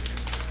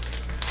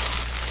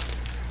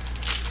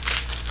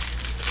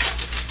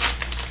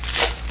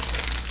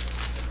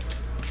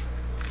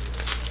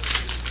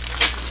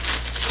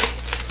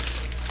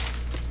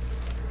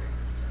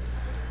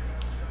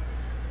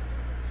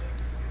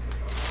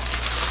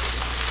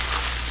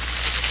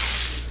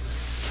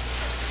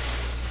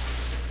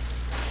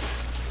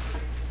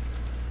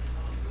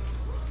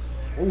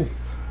 Ooh,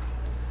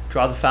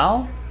 draw the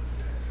foul.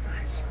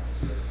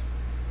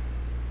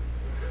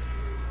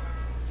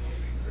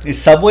 Is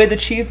Subway the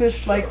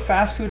cheapest, like,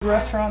 fast food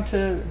restaurant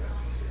to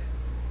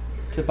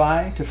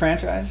buy, to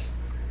franchise?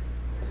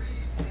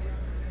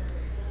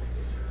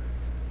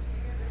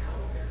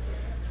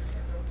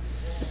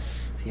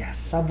 Yeah,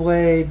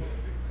 Subway.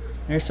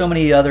 There's so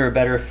many other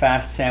better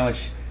fast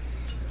sandwich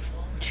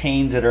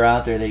chains that are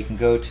out there that you can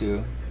go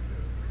to.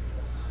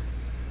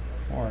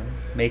 Or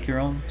make your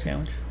own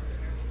sandwich.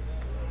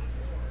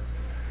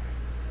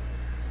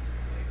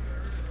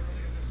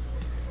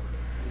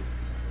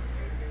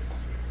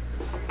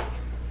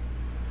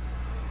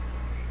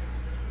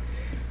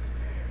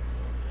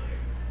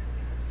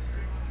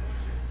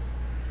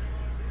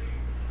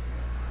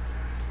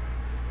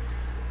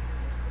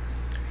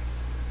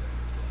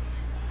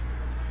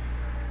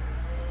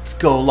 Let's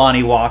go,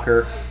 Lonnie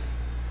Walker.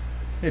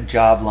 Good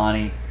job,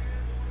 Lonnie.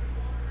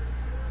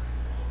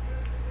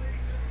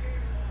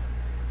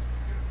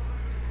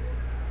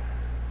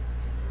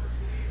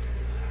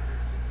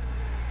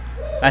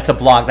 That's a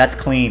block. That's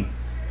clean.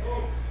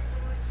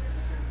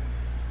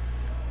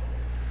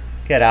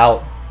 Get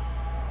out.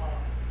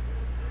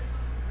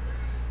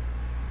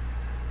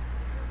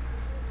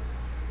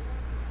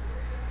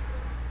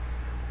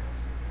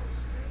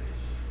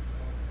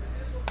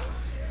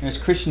 There's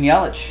Christian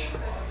Yelich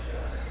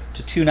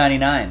to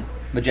 $2.99,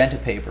 magenta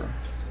paper.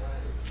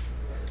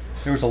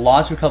 There was a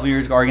lawsuit a couple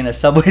years ago arguing that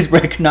Subway's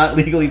bread could not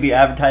legally be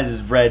advertised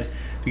as bread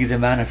because of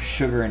the amount of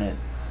sugar in it.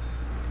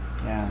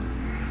 Yeah.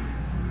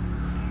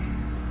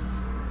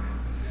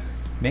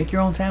 Make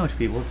your own sandwich,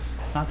 people.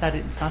 It's not that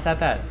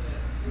bad.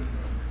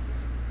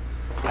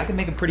 I can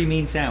make a pretty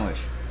mean sandwich.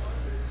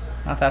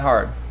 Not that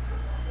hard.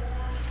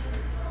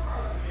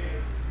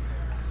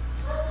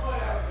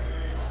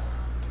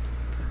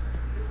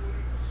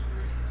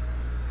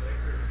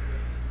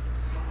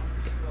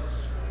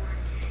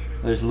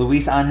 There's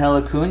Luis Angel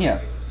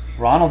Acuna,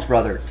 Ronald's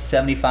brother, to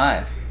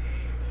 75.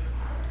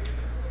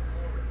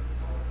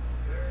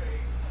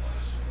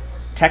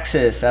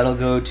 Texas, that'll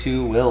go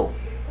to Will.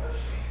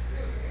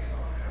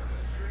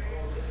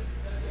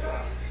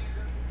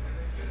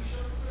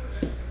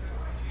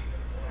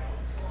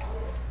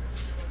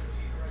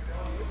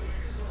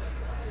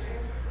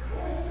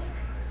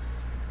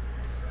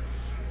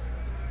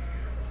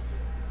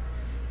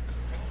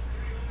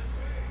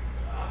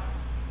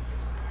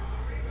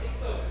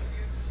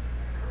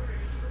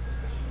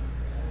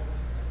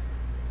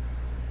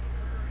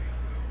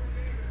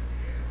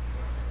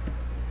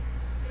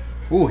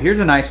 Ooh, here's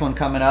a nice one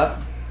coming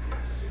up.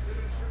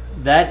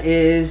 That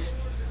is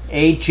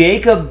a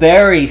Jacob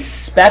Berry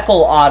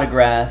speckle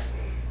autograph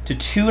to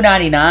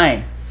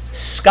 $2.99.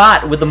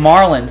 Scott with the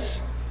Marlins.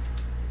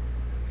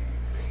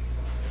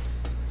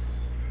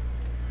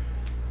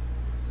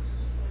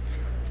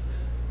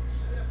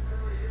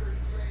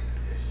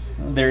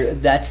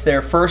 That's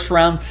their first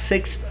round,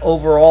 6th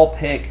overall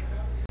pick.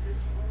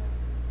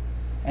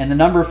 And the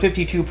number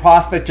 52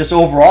 prospect just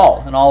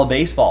overall in all of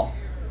baseball.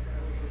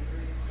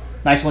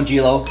 Nice one,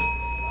 Gilo.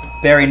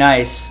 Very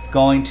nice.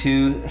 Going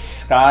to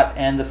Scott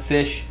and the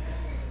Fish.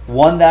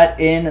 Won that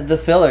in the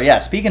filler. Yeah,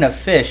 speaking of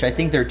fish, I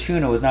think their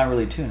tuna was not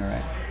really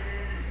tuna,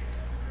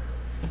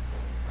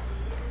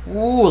 right?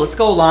 Ooh, let's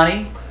go,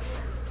 Lonnie.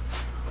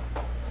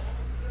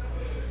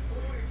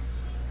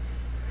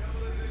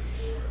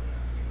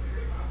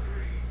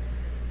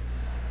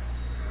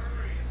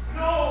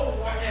 No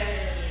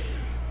way.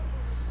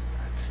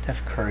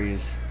 Steph Curry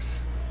is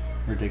just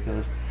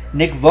ridiculous.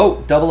 Nick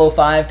Vogt,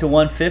 005 to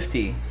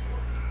 150.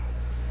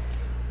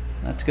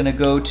 That's going to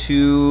go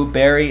to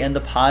Barry and the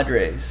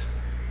Padres.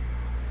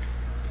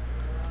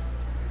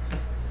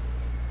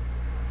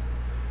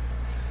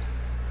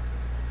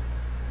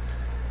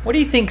 What do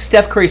you think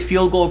Steph Curry's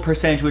field goal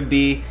percentage would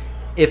be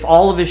if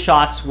all of his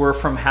shots were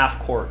from half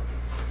court?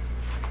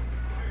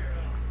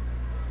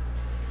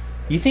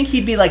 You think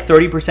he'd be like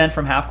 30%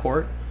 from half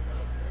court?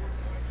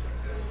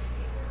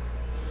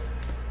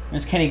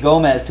 There's Kenny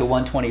Gomez to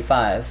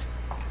 125.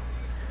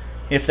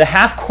 If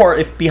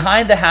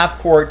behind the half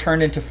court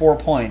turned into 4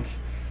 points,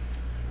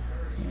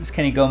 there's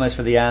Kenny Gomez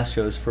for the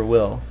Astros for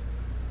Will.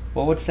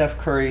 What would Steph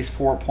Curry's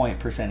 4-point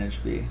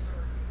percentage be?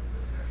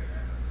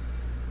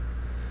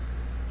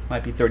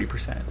 Might be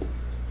 30%,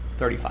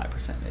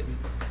 35% maybe.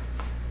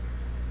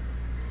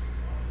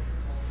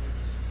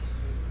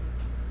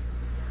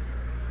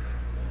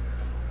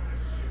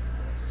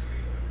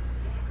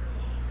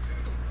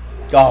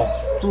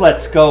 Oh,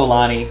 let's go,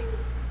 Lonnie.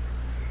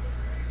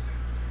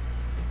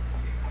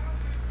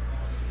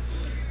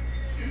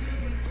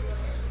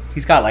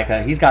 He's got like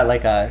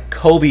a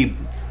Kobe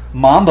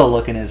Mamba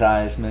look in his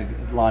eyes,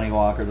 Lonnie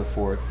Walker the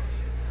fourth.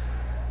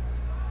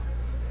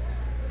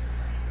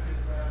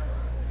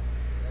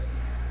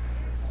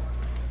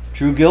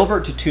 Drew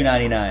Gilbert to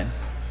 $2.99.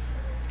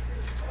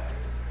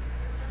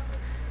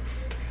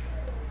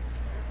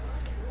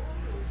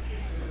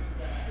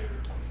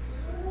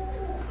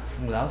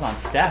 Ooh, that was on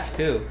Steph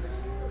too.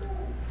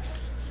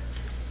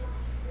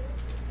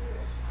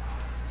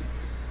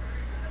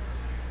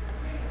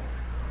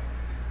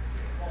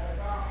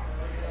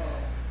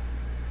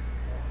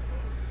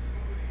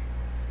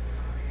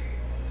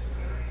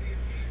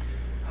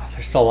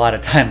 There's still a lot of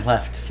time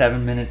left.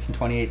 7 minutes and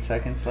 28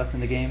 seconds left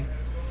in the game.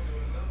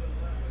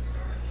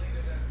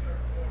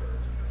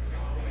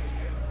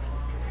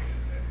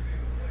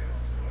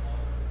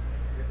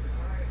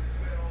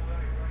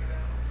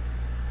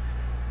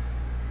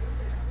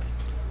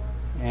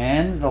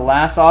 And the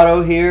last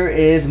auto here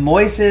is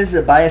Moises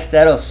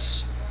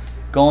Ballesteros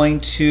going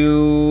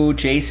to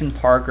Jason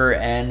Parker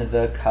and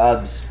the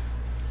Cubs.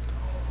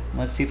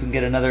 Let's see if we can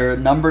get another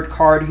numbered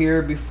card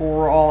here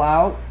before we're all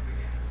out.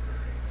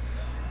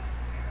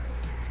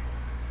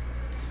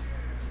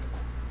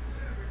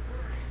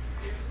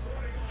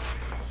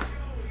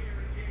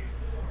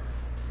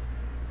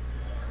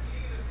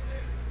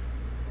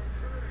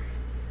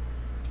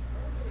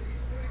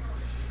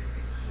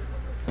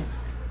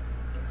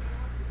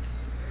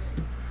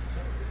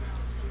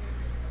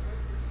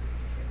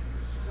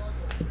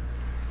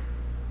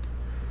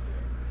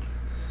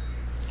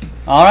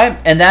 All right,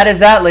 and that is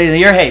that, ladies.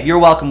 You're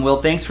welcome,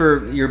 Will. Thanks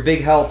for your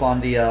big help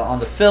on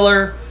the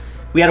filler.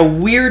 We had a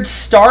weird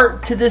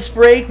start to this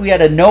break. We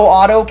had a no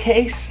auto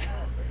case,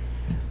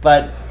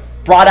 but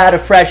brought out a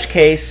fresh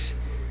case,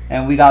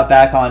 and we got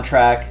back on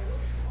track.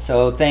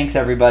 So thanks,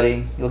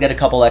 everybody. You'll get a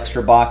couple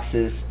extra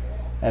boxes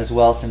as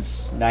well,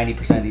 since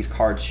 90% of these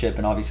cards ship,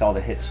 and obviously all the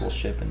hits will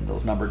ship, and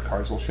those numbered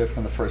cards will ship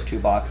from the first 2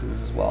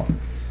 boxes as well.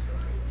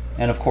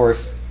 And of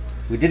course,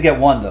 we did get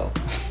one though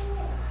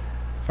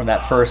from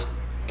that first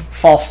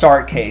false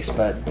start case,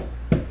 but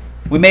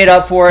we made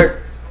up for it,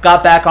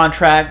 got back on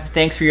track.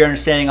 Thanks for your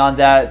understanding on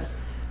that.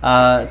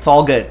 It's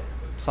all good.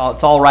 It's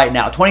all right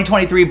now.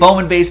 2023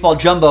 Bowman Baseball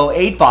Jumbo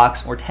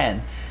 8-box, or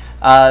 10.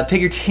 Pick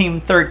your team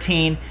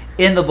 13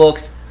 in the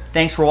books.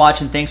 Thanks for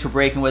watching. Thanks for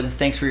breaking with us.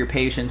 Thanks for your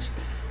patience.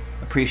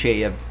 Appreciate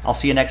you. I'll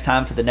see you next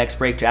time for the next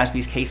break.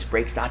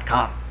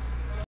 JaspysCaseBreaks.com.